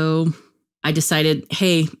 So I decided,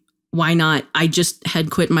 hey, why not? I just had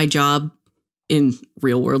quit my job in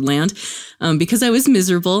real world land because I was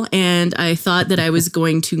miserable and I thought that I was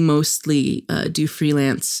going to mostly do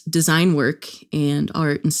freelance design work and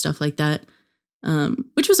art and stuff like that,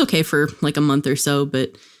 which was okay for like a month or so.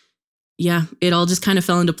 But yeah, it all just kind of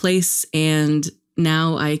fell into place and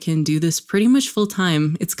now I can do this pretty much full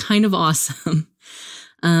time. It's kind of awesome.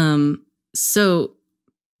 So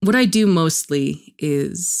what I do mostly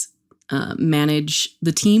is manage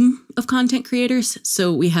the team of content creators.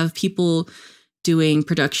 So we have people doing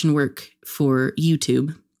production work for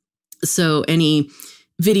YouTube. So any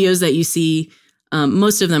videos that you see,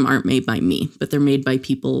 most of them aren't made by me, but they're made by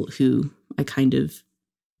people who I kind of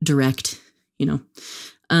direct,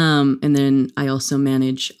 and then I also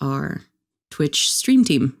manage our Twitch stream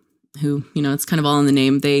team who, it's kind of all in the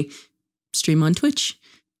name. They stream on Twitch,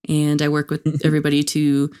 and I work with everybody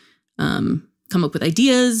to come up with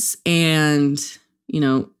ideas and,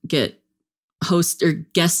 get hosts or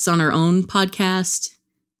guests on our own podcast,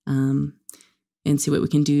 and see what we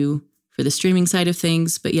can do for the streaming side of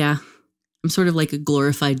things. But yeah, I'm sort of like a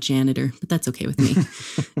glorified janitor, but that's okay with me.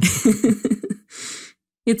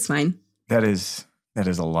 It's fine. That is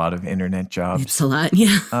a lot of internet jobs. It's a lot,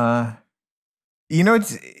 yeah.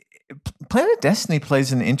 It's Planet Destiny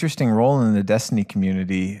plays an interesting role in the Destiny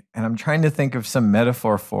community, and I'm trying to think of some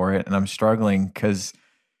metaphor for it, and I'm struggling because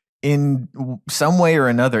in some way or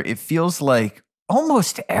another, it feels like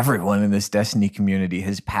almost everyone in this Destiny community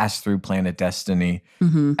has passed through Planet Destiny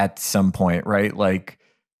at some point, right? Like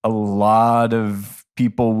a lot of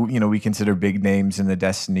people, we consider big names in the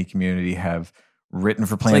Destiny community have written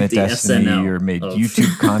for Planet Destiny SNL or made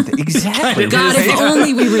YouTube content. Exactly. God, if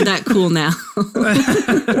only we were that cool now.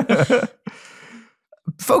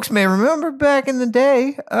 Folks may remember back in the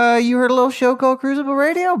day, you heard a little show called Crucible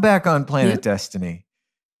Radio back on Planet Destiny.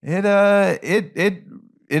 It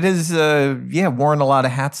has worn a lot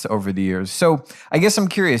of hats over the years. So I guess I'm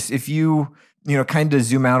curious if you kind of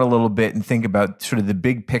zoom out a little bit and think about sort of the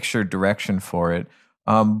big picture direction for it.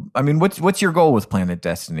 What's your goal with Planet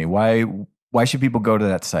Destiny? Why should people go to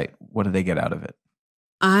that site? What do they get out of it?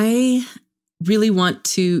 I really want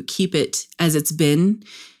to keep it as it's been,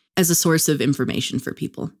 as a source of information for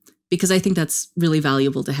people, because I think that's really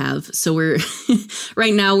valuable to have. So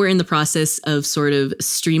right now we're in the process of sort of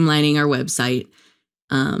streamlining our website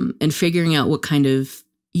and figuring out what kind of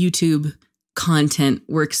YouTube content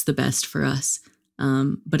works the best for us,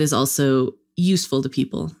 but is also useful to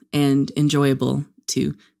people and enjoyable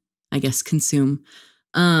to, I guess, consume.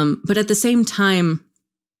 But at the same time,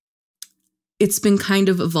 it's been kind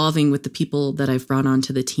of evolving with the people that I've brought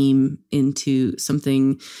onto the team into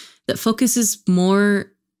something that focuses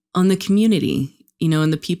more on the community,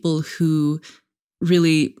 and the people who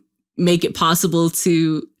really make it possible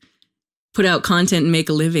to put out content and make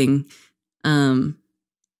a living, and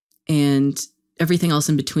everything else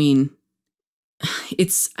in between.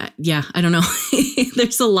 It's, I don't know.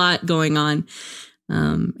 There's a lot going on,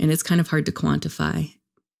 and it's kind of hard to quantify.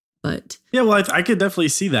 But yeah, well, I could definitely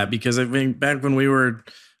see that, because I mean, back when we were,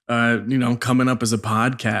 coming up as a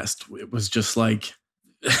podcast, it was just like,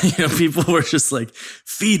 people were just like,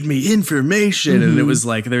 feed me information. And it was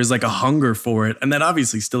like, there's like a hunger for it. And that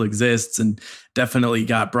obviously still exists and definitely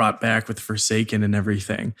got brought back with Forsaken and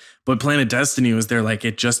everything. But Planet Destiny was there, like,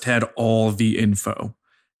 it just had all the info.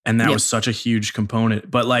 And that was such a huge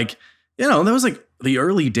component. But like, that was like the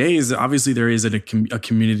early days. Obviously, there is a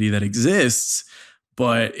community that exists,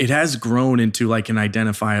 but it has grown into like an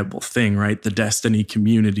identifiable thing, right? The Destiny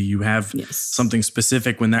community. You have something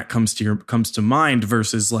specific when that comes to mind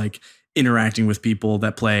versus like interacting with people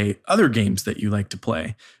that play other games that you like to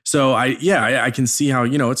play. So I can see how,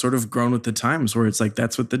 it's sort of grown with the times, where it's like,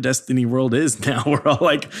 that's what the Destiny world is now. We're all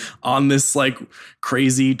like on this like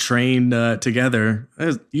crazy train together.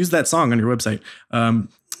 Use that song on your website.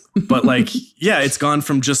 But like, it's gone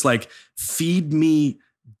from just like, feed me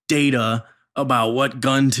data about what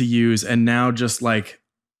gun to use, and now just like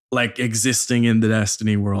existing in the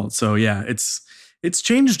Destiny world. So yeah, it's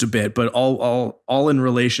changed a bit, but all in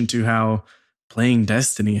relation to how playing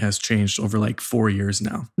Destiny has changed over like 4 years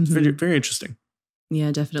now. It's very, very interesting.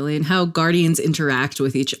 Yeah, definitely. And how Guardians interact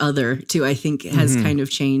with each other too, I think has kind of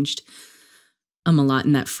changed a lot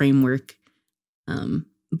in that framework.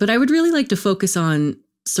 But I would really like to focus on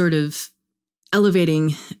sort of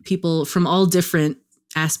elevating people from all different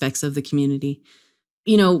aspects of the community,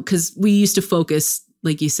 because we used to focus,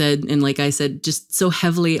 like you said, and like I said, just so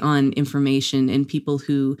heavily on information and people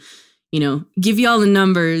who, give you all the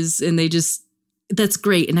numbers, and that's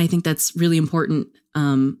great. And I think that's really important.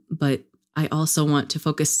 But I also want to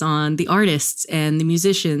focus on the artists and the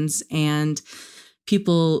musicians and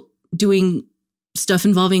people doing stuff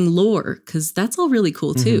involving lore, because that's all really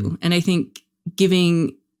cool too. And I think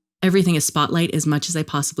giving everything a spotlight as much as I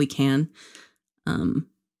possibly can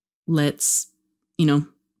lets,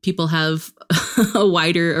 people have a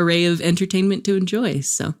wider array of entertainment to enjoy.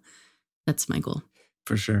 So that's my goal.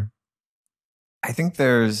 For sure. I think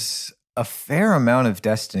there's a fair amount of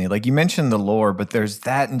Destiny. Like you mentioned the lore, but there's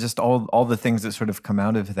that and just all the things that sort of come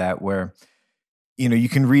out of that where, you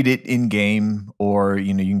can read it in game or,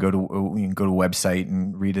 you can go to a website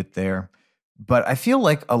and read it there. But I feel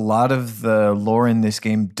like a lot of the lore in this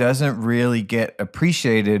game doesn't really get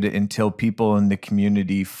appreciated until people in the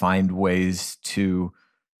community find ways to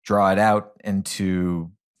draw it out and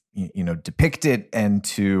to, depict it and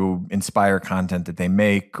to inspire content that they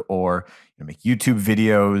make or make YouTube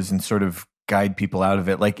videos and sort of guide people out of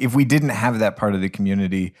it. Like if we didn't have that part of the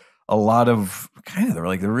community, a lot of kind of the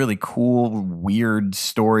really cool, weird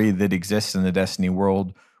story that exists in the Destiny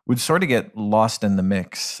world would sort of get lost in the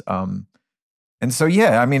mix. And so,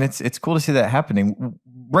 yeah, I mean, it's cool to see that happening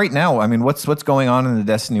right now. I mean, what's going on in the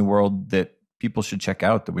Destiny world that people should check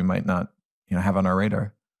out that we might not, have on our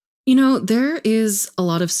radar? There is a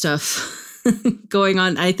lot of stuff going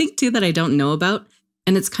on. I think too that I don't know about,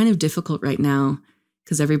 and it's kind of difficult right now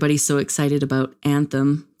because everybody's so excited about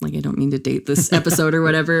Anthem. Like, I don't mean to date this episode or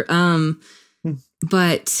whatever.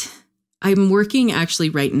 But I'm working actually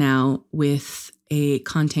right now with a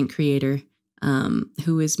content creator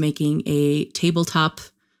who is making a tabletop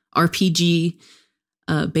RPG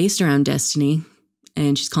based around Destiny,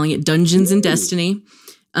 and she's calling it Dungeons and Destiny.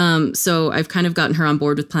 So I've kind of gotten her on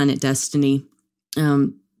board with Planet Destiny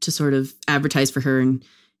to sort of advertise for her and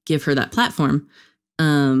give her that platform.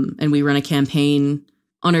 And we run a campaign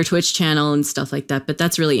on our Twitch channel and stuff like that. But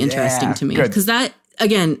that's really interesting to me because that,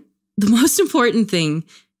 again, the most important thing,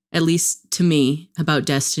 at least to me, about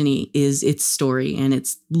Destiny is its story and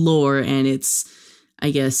its lore and its,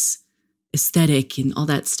 I guess, aesthetic and all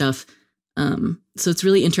that stuff. So it's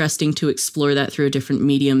really interesting to explore that through a different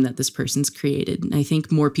medium that this person's created. And I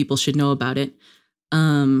think more people should know about it.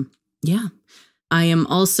 Yeah. I am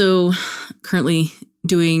also currently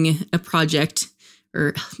doing a project,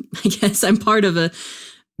 or I guess I'm part of a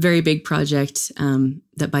very big project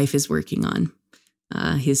that Bife is working on.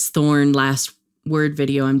 His Thorn Last Word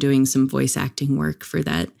video, I'm doing some voice acting work for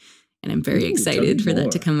that. And I'm very excited for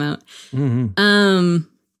that to come out. Mm-hmm.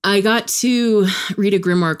 I got to read a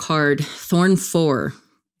Grimoire card, Thorn 4,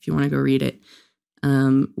 if you want to go read it,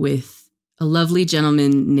 with a lovely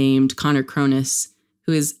gentleman named Connor Cronus,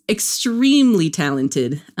 who is extremely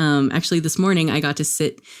talented. Actually, this morning I got to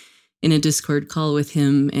sit in a Discord call with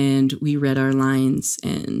him and we read our lines,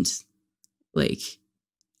 and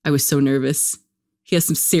I was so nervous. He has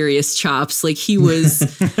some serious chops. He was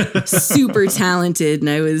super talented, and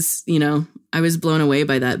I was blown away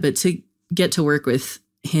by that. But to get to work with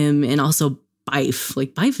him and also Bife,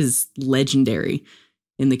 Bife is legendary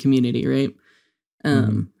in the community, right?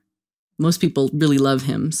 Most people really love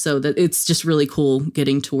him, so that it's just really cool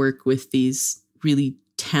getting to work with these really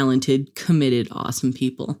talented, committed, awesome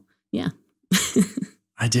people. Yeah.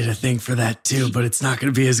 I did a thing for that too, but it's not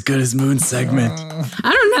going to be as good as Moon's segment.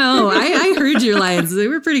 I don't know. I heard your lines. They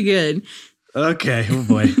were pretty good. Okay. Oh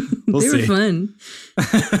boy. We'll see. They were fun.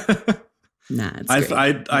 Nah, it's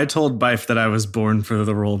great. I told Bife that I was born for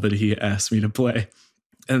the role that he asked me to play.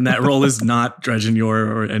 And that role is not Dredgen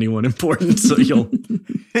or anyone important. So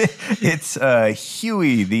It's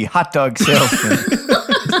Huey, the hot dog salesman.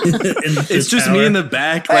 It's just me in the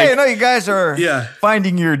back. Hey, I know you guys are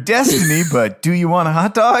finding your destiny, but do you want a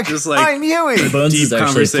hot dog? Just I'm Huey. Bones is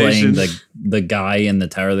actually playing the guy in the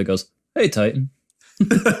tower that goes, "Hey, Titan."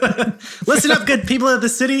 Listen up, good people of the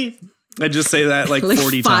city. I just say that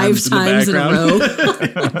 40 5 times in the background.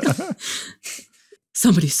 In a row.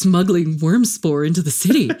 Somebody's smuggling worm spore into the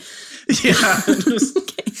city. Yeah.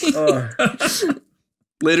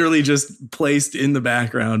 Literally just placed in the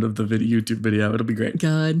background of the YouTube video. It'll be great.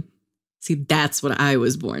 God. See, that's what I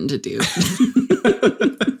was born to do.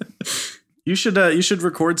 You should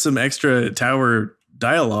record some extra tower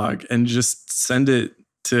dialogue and just send it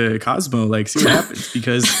to Cosmo, see what happens,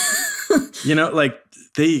 because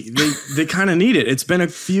they kind of need it. It's been a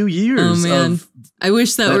few years. Oh man. I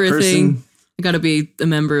wish that were a thing. I got to be a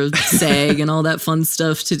member of SAG and all that fun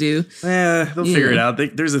stuff to do. They'll figure it out.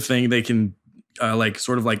 There's a thing they can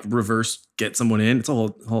reverse get someone in. It's a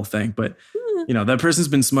whole thing, but that person's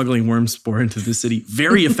been smuggling worm spore into the city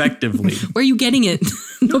very effectively. Where are you getting it?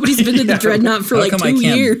 Nobody's been to the Dreadnought for 2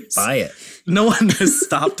 years. Buy it. No one has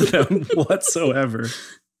stopped them whatsoever.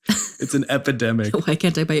 It's an epidemic. Why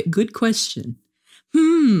can't I buy it? Good question.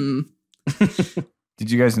 Did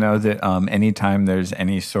you guys know that anytime there's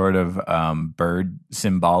any sort of bird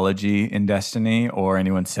symbology in Destiny, or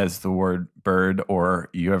anyone says the word bird, or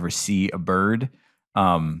you ever see a bird,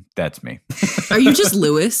 that's me. Are you just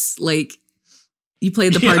Lewis? You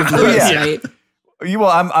played the part of Lewis, right?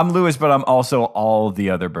 Well, I'm Lewis, but I'm also all the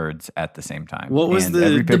other birds at the same time. What was and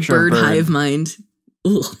the bird hive mind?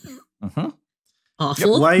 Ugh. Mm-hmm.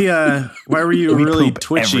 Awful. Why were you We really poop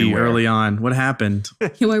twitchy everywhere. early on? What happened?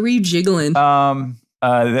 Why were you jiggling?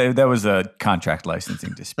 That was a contract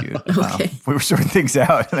licensing dispute. Okay. We were sorting things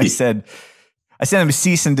out, and I sent them a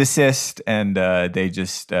cease and desist, and they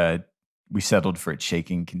just we settled for it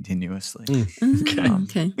shaking continuously.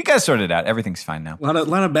 Okay. We got to sort it out. Everything's fine now. A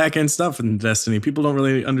lot of back end stuff in Destiny. People don't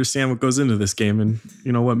really understand what goes into this game, and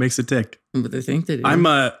what makes it tick. But they think they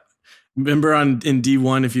do. Remember in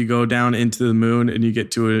D1, if you go down into the moon and you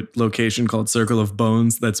get to a location called Circle of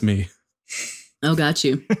Bones, that's me. Oh, got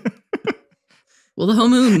you. Well, the whole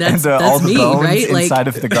moon, that's all the me, bones right? inside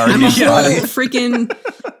of the guardian I'm a whole body. freaking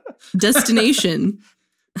destination.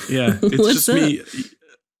 Yeah, it's What's just me.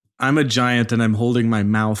 I'm a giant and I'm holding my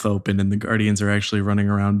mouth open, and the guardians are actually running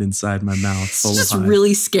around inside my mouth. It's just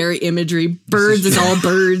really scary imagery. Birds is all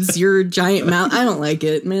birds. Your giant mouth. I don't like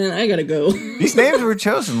it, man. I gotta go. These names were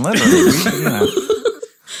chosen literally.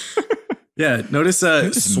 Yeah, notice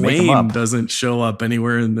Just make 'em Swain up. doesn't show up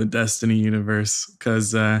anywhere in the Destiny universe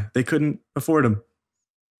because they couldn't afford him.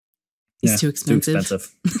 He's too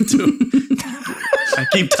expensive. I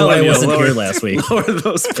keep That's why telling I you, wasn't lower, here last week. lower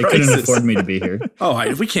those They prices. couldn't afford me to be here.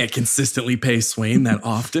 We can't consistently pay Swain that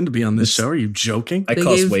often to be on this show. Are you joking? I They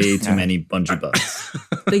cost gave- way too many bungee bucks.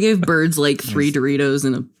 They gave birds like 3 Doritos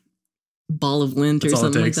and a ball of lint or That's all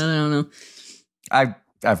it something like takes. that. I don't know.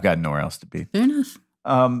 I've got nowhere else to be. Fair enough.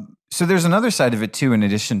 So there's another side of it too, in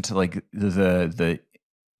addition to like the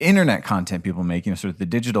internet content people make, sort of the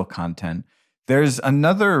digital content. There's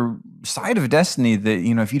another side of Destiny that,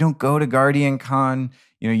 if you don't go to Guardian Con,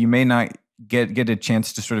 you may not get a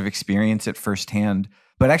chance to sort of experience it firsthand.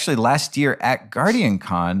 But actually last year at Guardian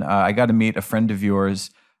Con, I got to meet a friend of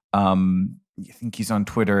yours. I think he's on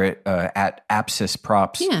Twitter at Apsis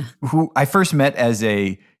Props, Yeah. who I first met as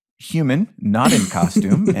a human, not in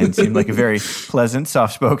costume, and seemed like a very pleasant,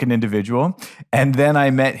 soft-spoken individual. And then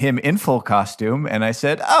I met him in full costume, and I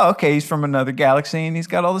said, "Oh, okay, he's from another galaxy, and he's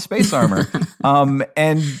got all the space armor."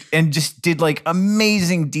 And just did like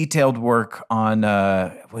amazing detailed work on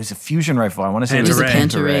what was a fusion rifle? I want to say It was a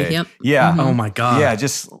Panta Ray, yep. Yeah, Oh my god! yeah.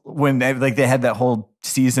 Just when they had that whole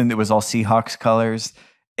season that was all Seahawks colors.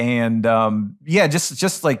 And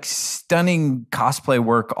just like stunning cosplay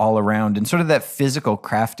work all around, and sort of that physical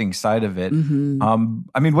crafting side of it.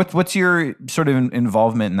 Mm-hmm. What's your sort of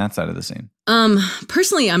involvement in that side of the scene?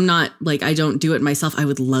 Personally, I'm not like, I don't do it myself. I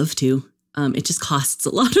would love to. It just costs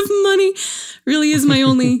a lot of money. Really is the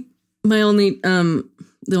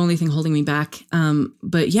only thing holding me back.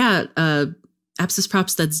 But yeah, Apsis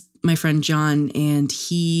Props, that's my friend John, and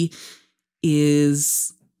he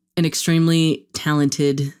is an extremely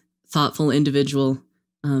talented, thoughtful individual.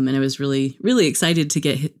 And I was really, really excited to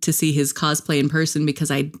get to see his cosplay in person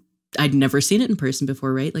because I'd never seen it in person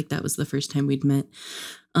before, right? Like that was the first time we'd met.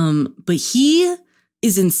 But he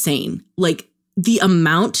is insane. Like the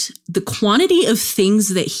quantity of things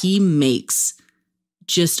that he makes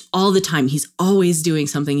just all the time. He's always doing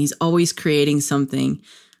something. He's always creating something,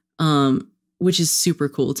 which is super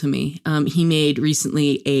cool to me. He made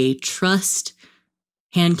recently a Trust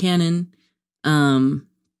hand cannon.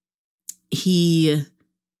 He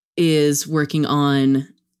is working on,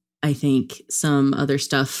 I think, some other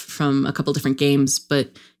stuff from a couple different games.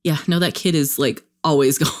 But yeah, no, that kid is like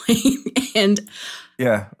always going. And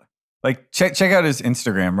Yeah, like check out his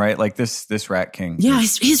Instagram, right? Like this Rat King. yeah,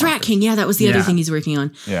 is his Rat bonkers. King. Yeah, that was the other Yeah. thing he's working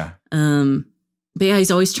on. Yeah, But yeah,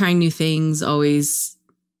 he's always trying new things.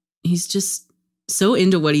 He's just so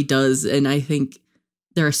into what he does. And I think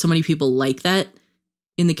there are so many people like that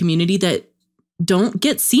in the community that don't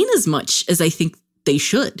get seen as much as I think they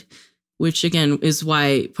should, which again is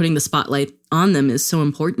why putting the spotlight on them is so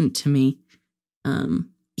important to me.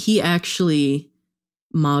 He actually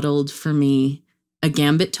modeled for me a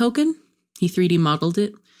Gambit token. He 3D modeled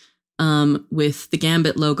it with the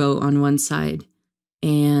Gambit logo on one side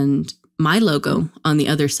and my logo on the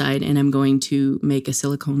other side. And I'm going to make a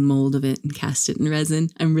silicone mold of it and cast it in resin.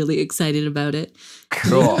 I'm really excited about it.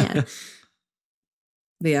 cool. Yeah.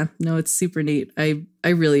 But yeah, no, it's super neat. I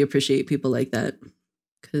really appreciate people like that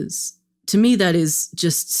because to me, that is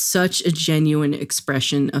just such a genuine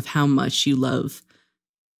expression of how much you love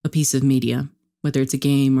a piece of media, whether it's a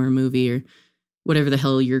game or a movie or whatever the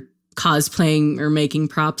hell you're cosplaying or making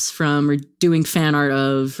props from or doing fan art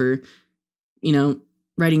of or,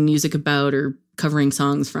 writing music about or covering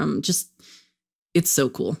songs from. Just, it's so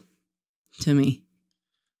cool to me.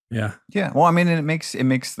 Yeah. Yeah. Well, I mean, and it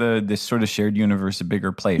makes this sort of shared universe a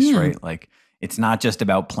bigger place, Yeah. right? Like it's not just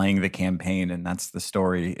about playing the campaign and that's the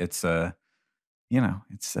story. It's a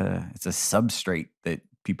substrate that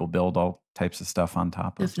people build all types of stuff on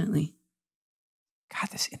top of. Definitely. God,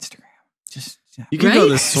 this Instagram. You could go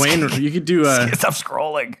the Swain. You could do stop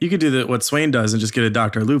scrolling. You could do what Swain does and just get a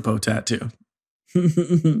Dr. Lupo tattoo.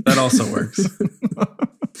 That also works.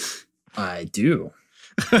 I do.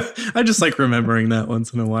 I just like remembering that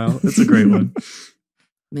once in a while. It's a great one.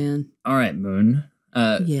 Man. All right, Moon.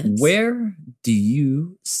 Yes. Where do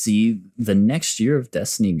you see the next year of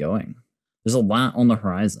Destiny going? There's a lot on the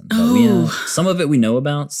horizon. But some of it we know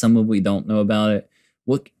about, some of it we don't know about it.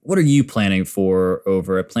 What are you planning for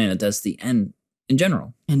over at Planet Destiny and in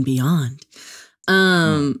general? And beyond.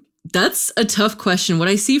 That's a tough question. What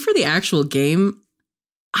I see for the actual game,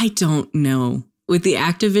 I don't know. With the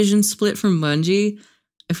Activision split from Bungie,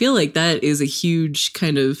 I feel like that is a huge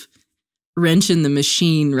kind of wrench in the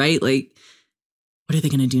machine, right? Like, what are they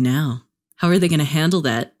going to do now? How are they going to handle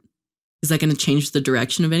that? Is that going to change the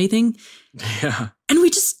direction of anything? Yeah. And we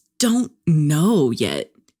just don't know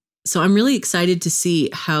yet. So I'm really excited to see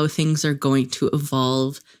how things are going to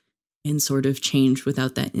evolve and sort of change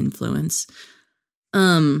without that influence.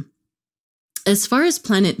 As far as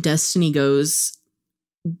Planet Destiny goes,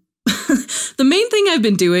 the main thing I've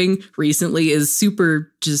been doing recently is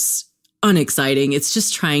super just unexciting. It's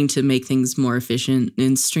just trying to make things more efficient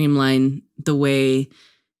and streamline the way,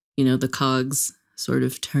 the cogs sort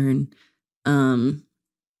of turn.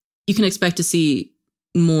 You can expect to see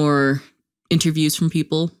more interviews from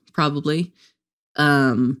people, probably.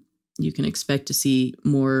 You can expect to see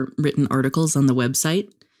more written articles on the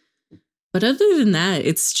website. But other than that,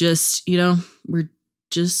 it's just, we're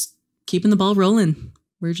just keeping the ball rolling.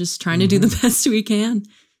 We're just trying to do the best we can.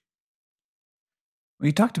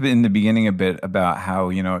 We talked a bit in the beginning about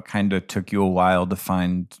how, it kind of took you a while to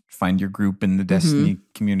find your group in the Destiny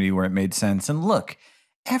community where it made sense. And look,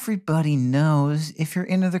 everybody knows if you're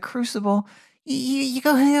into the Crucible, you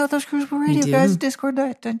go hang out with those Crucible Radio guys,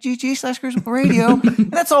 discord.gg/Crucible Radio.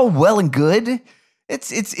 That's all well and good.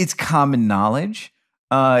 It's common knowledge.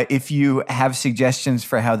 If you have suggestions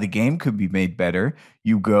for how the game could be made better,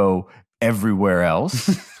 you go everywhere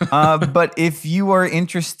else. But if you are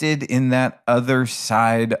interested in that other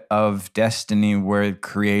side of Destiny where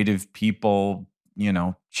creative people,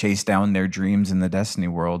 chase down their dreams in the Destiny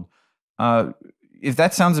world, if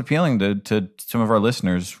that sounds appealing to some of our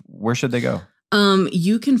listeners, where should they go?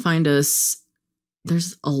 You can find us.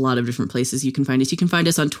 There's a lot of different places you can find us. You can find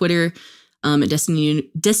us on Twitter at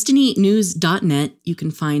destinynews.net. You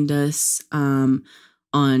can find us on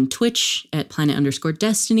Twitch at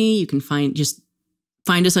planet_destiny. You can find us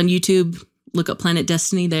on YouTube. Look up Planet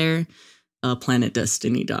Destiny there.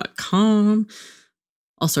 planetdestiny.com.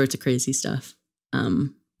 All sorts of crazy stuff.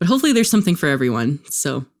 But hopefully there's something for everyone.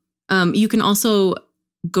 So you can also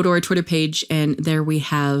go to our Twitter page, and there we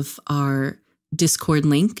have our Discord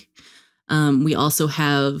link. We also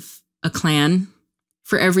have a clan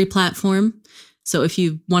for every platform. So if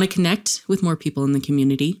you want to connect with more people in the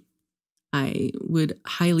community, I would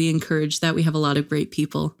highly encourage that. We have a lot of great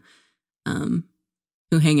people who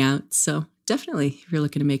hang out. So definitely, if you're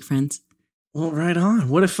looking to make friends. Well, right on.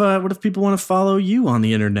 What if people want to follow you on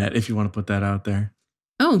the internet, if you want to put that out there?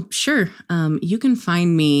 Oh, sure. You can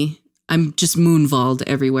find me. I'm just Moonvald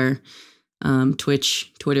everywhere.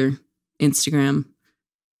 Twitch, Twitter, Instagram,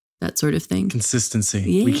 that sort of thing. Consistency.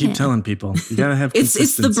 Yeah. We keep telling people you gotta have consistency.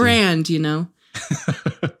 It's the brand,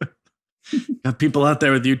 Got people out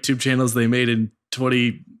there with YouTube channels they made in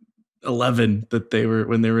 2011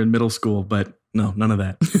 when they were in middle school, but no, none of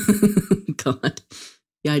that. God.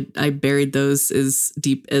 Yeah, I buried those as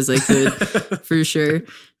deep as I could, for sure.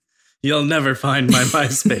 You'll never find my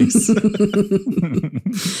MySpace.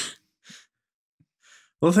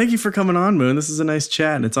 Well, thank you for coming on, Moon. This is a nice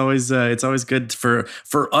chat, and it's always good for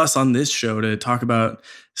us on this show to talk about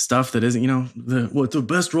stuff that isn't, what the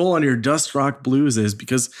best role on your Dust Rock Blues is,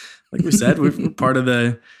 because, like we said, we're part of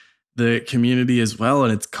the community as well,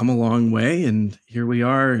 and it's come a long way. And here we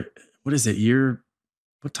are. What is it?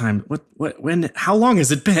 What time? When? How long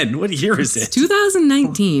has it been? What year is it?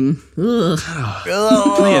 2019. Ugh.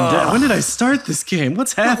 When did I start this game?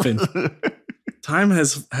 What's happened? Time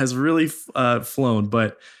has really flown,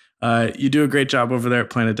 but you do a great job over there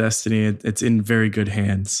at Planet Destiny. It's in very good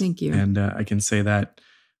hands. Thank you. And I can say that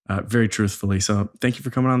very truthfully. So thank you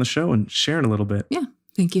for coming on the show and sharing a little bit. Yeah.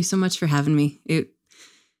 Thank you so much for having me. It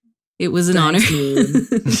was an honor.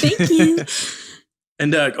 Thank you.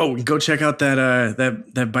 And go check out that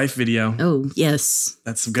Bife video. Oh, yes.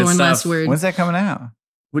 That's some good Thorn stuff. Last Word. When's that coming out?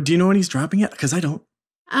 Well, do you know when he's dropping it? Because I don't.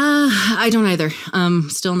 I don't either.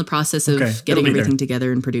 Still in the process of getting everything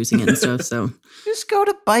together and producing it and stuff. So just go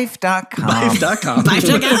to bife.com. Bife.com.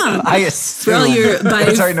 Bife.com. I assume. For all your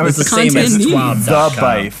Bife Sorry, no, it's the same as twab.com. The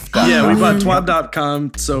Bife. Yeah, we bought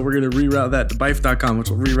twab.com, so we're going to reroute that to bife.com, which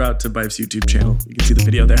will reroute to Bife's YouTube channel. You can see the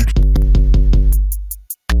video there.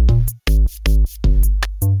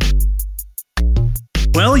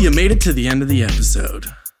 Well, you made it to the end of the episode.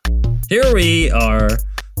 Here we are,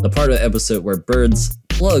 the part of the episode where Birds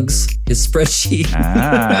plugs his spreadsheet.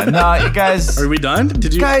 No, you guys. Are we done?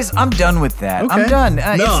 Did you guys? I'm done with that. Okay. I'm done. No,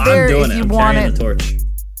 it's there I'm doing if it. you I'm want carrying it. the torch.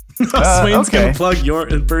 Swain's okay. gonna plug your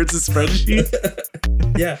Birds' spreadsheet?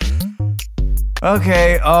 Yeah.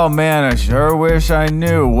 Okay. Oh man, I sure wish I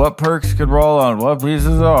knew what perks could roll on what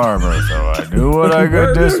pieces of armor, so I knew what I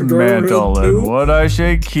could dismantle and what I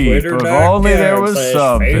should keep. If only there was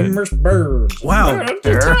something. Wow.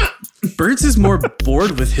 Birds is more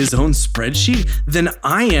bored with his own spreadsheet than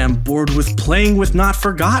I am bored with playing with Not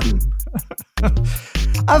Forgotten.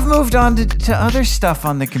 I've moved on to other stuff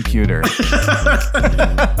on the computer.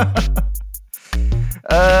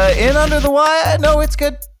 In Under the Wire? No, it's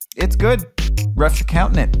good. It's good. Rough's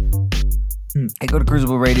counting it. Hey, go to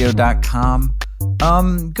crucibleradio.com.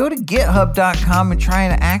 Go to github.com and try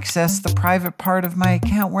and access the private part of my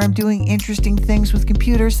account where I'm doing interesting things with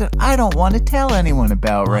computers that I don't want to tell anyone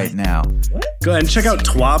about right now. Go ahead and check out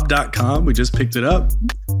twab.com. We just picked it up.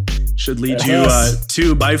 Should lead you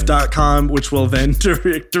to bife.com, which will then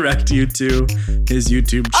direct you to his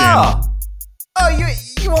YouTube channel. Oh, you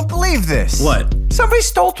won't believe this. What? Somebody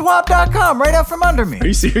stole twab.com right out from under me. Are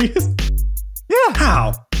you serious? Yeah.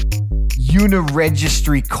 How?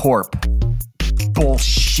 Uniregistry Corp.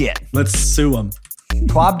 Bullshit. Let's sue him.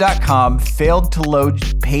 Twab.com failed to load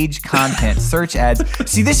page content, search ads.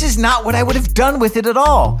 See, this is not what I would have done with it at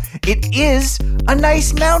all. It is a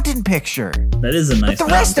nice mountain picture. That is a nice But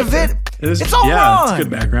the rest of it, it's all wrong. Yeah, it's good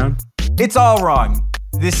background. It's all wrong.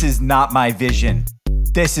 This is not my vision.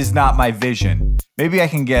 This is not my vision. Maybe I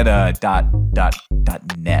can get a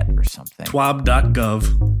 .net or something.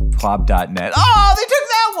 Twab.gov. Twab.net. Oh, they took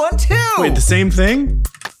that one too. Wait, the same thing?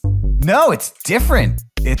 No, it's different.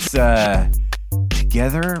 It's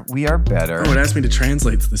Together We Are Better. Oh, it asked me to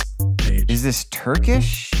translate to this page. Is this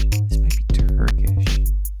Turkish? This might be Turkish.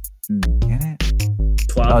 Get it?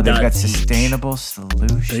 Oh, they've got sustainable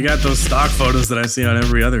solutions. They got those stock photos that I see on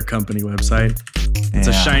every other company website. It's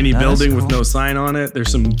a shiny that's building cool. with no sign on it.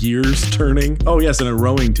 There's some gears turning. Oh, yes, and a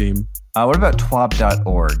rowing team. What about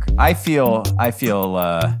twab.org? I feel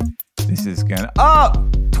this is gonna... Oh!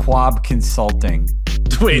 Twab Consulting.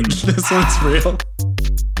 Wait, this one's real?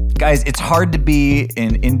 Guys, it's hard to be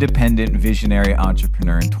an independent visionary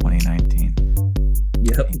entrepreneur in 2019.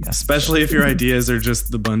 Yep. Especially if your ideas are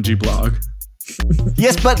just the Bungie blog.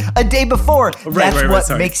 Yes, but a day before. That's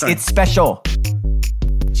what makes it special.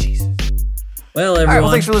 Jesus. Well, All everyone. right,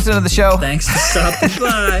 well, thanks for listening to the show. Thanks for stopping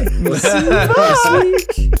by. We'll see you next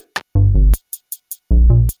week.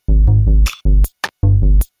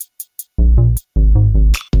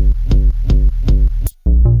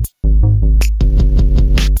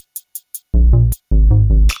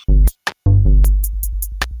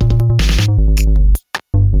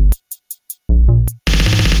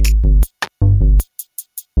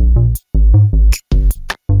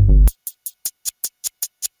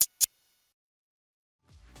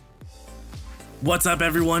 What's up,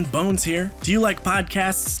 everyone? Bones here. Do you like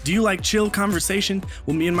podcasts? Do you like chill conversation?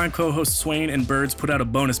 Well, me and my co-host Swain and Birds put out a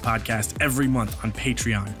bonus podcast every month on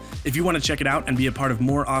Patreon. If you want to check it out and be a part of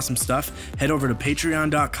more awesome stuff, head over to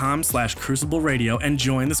patreon.com/crucibleradio and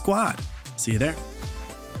join the squad. See you there.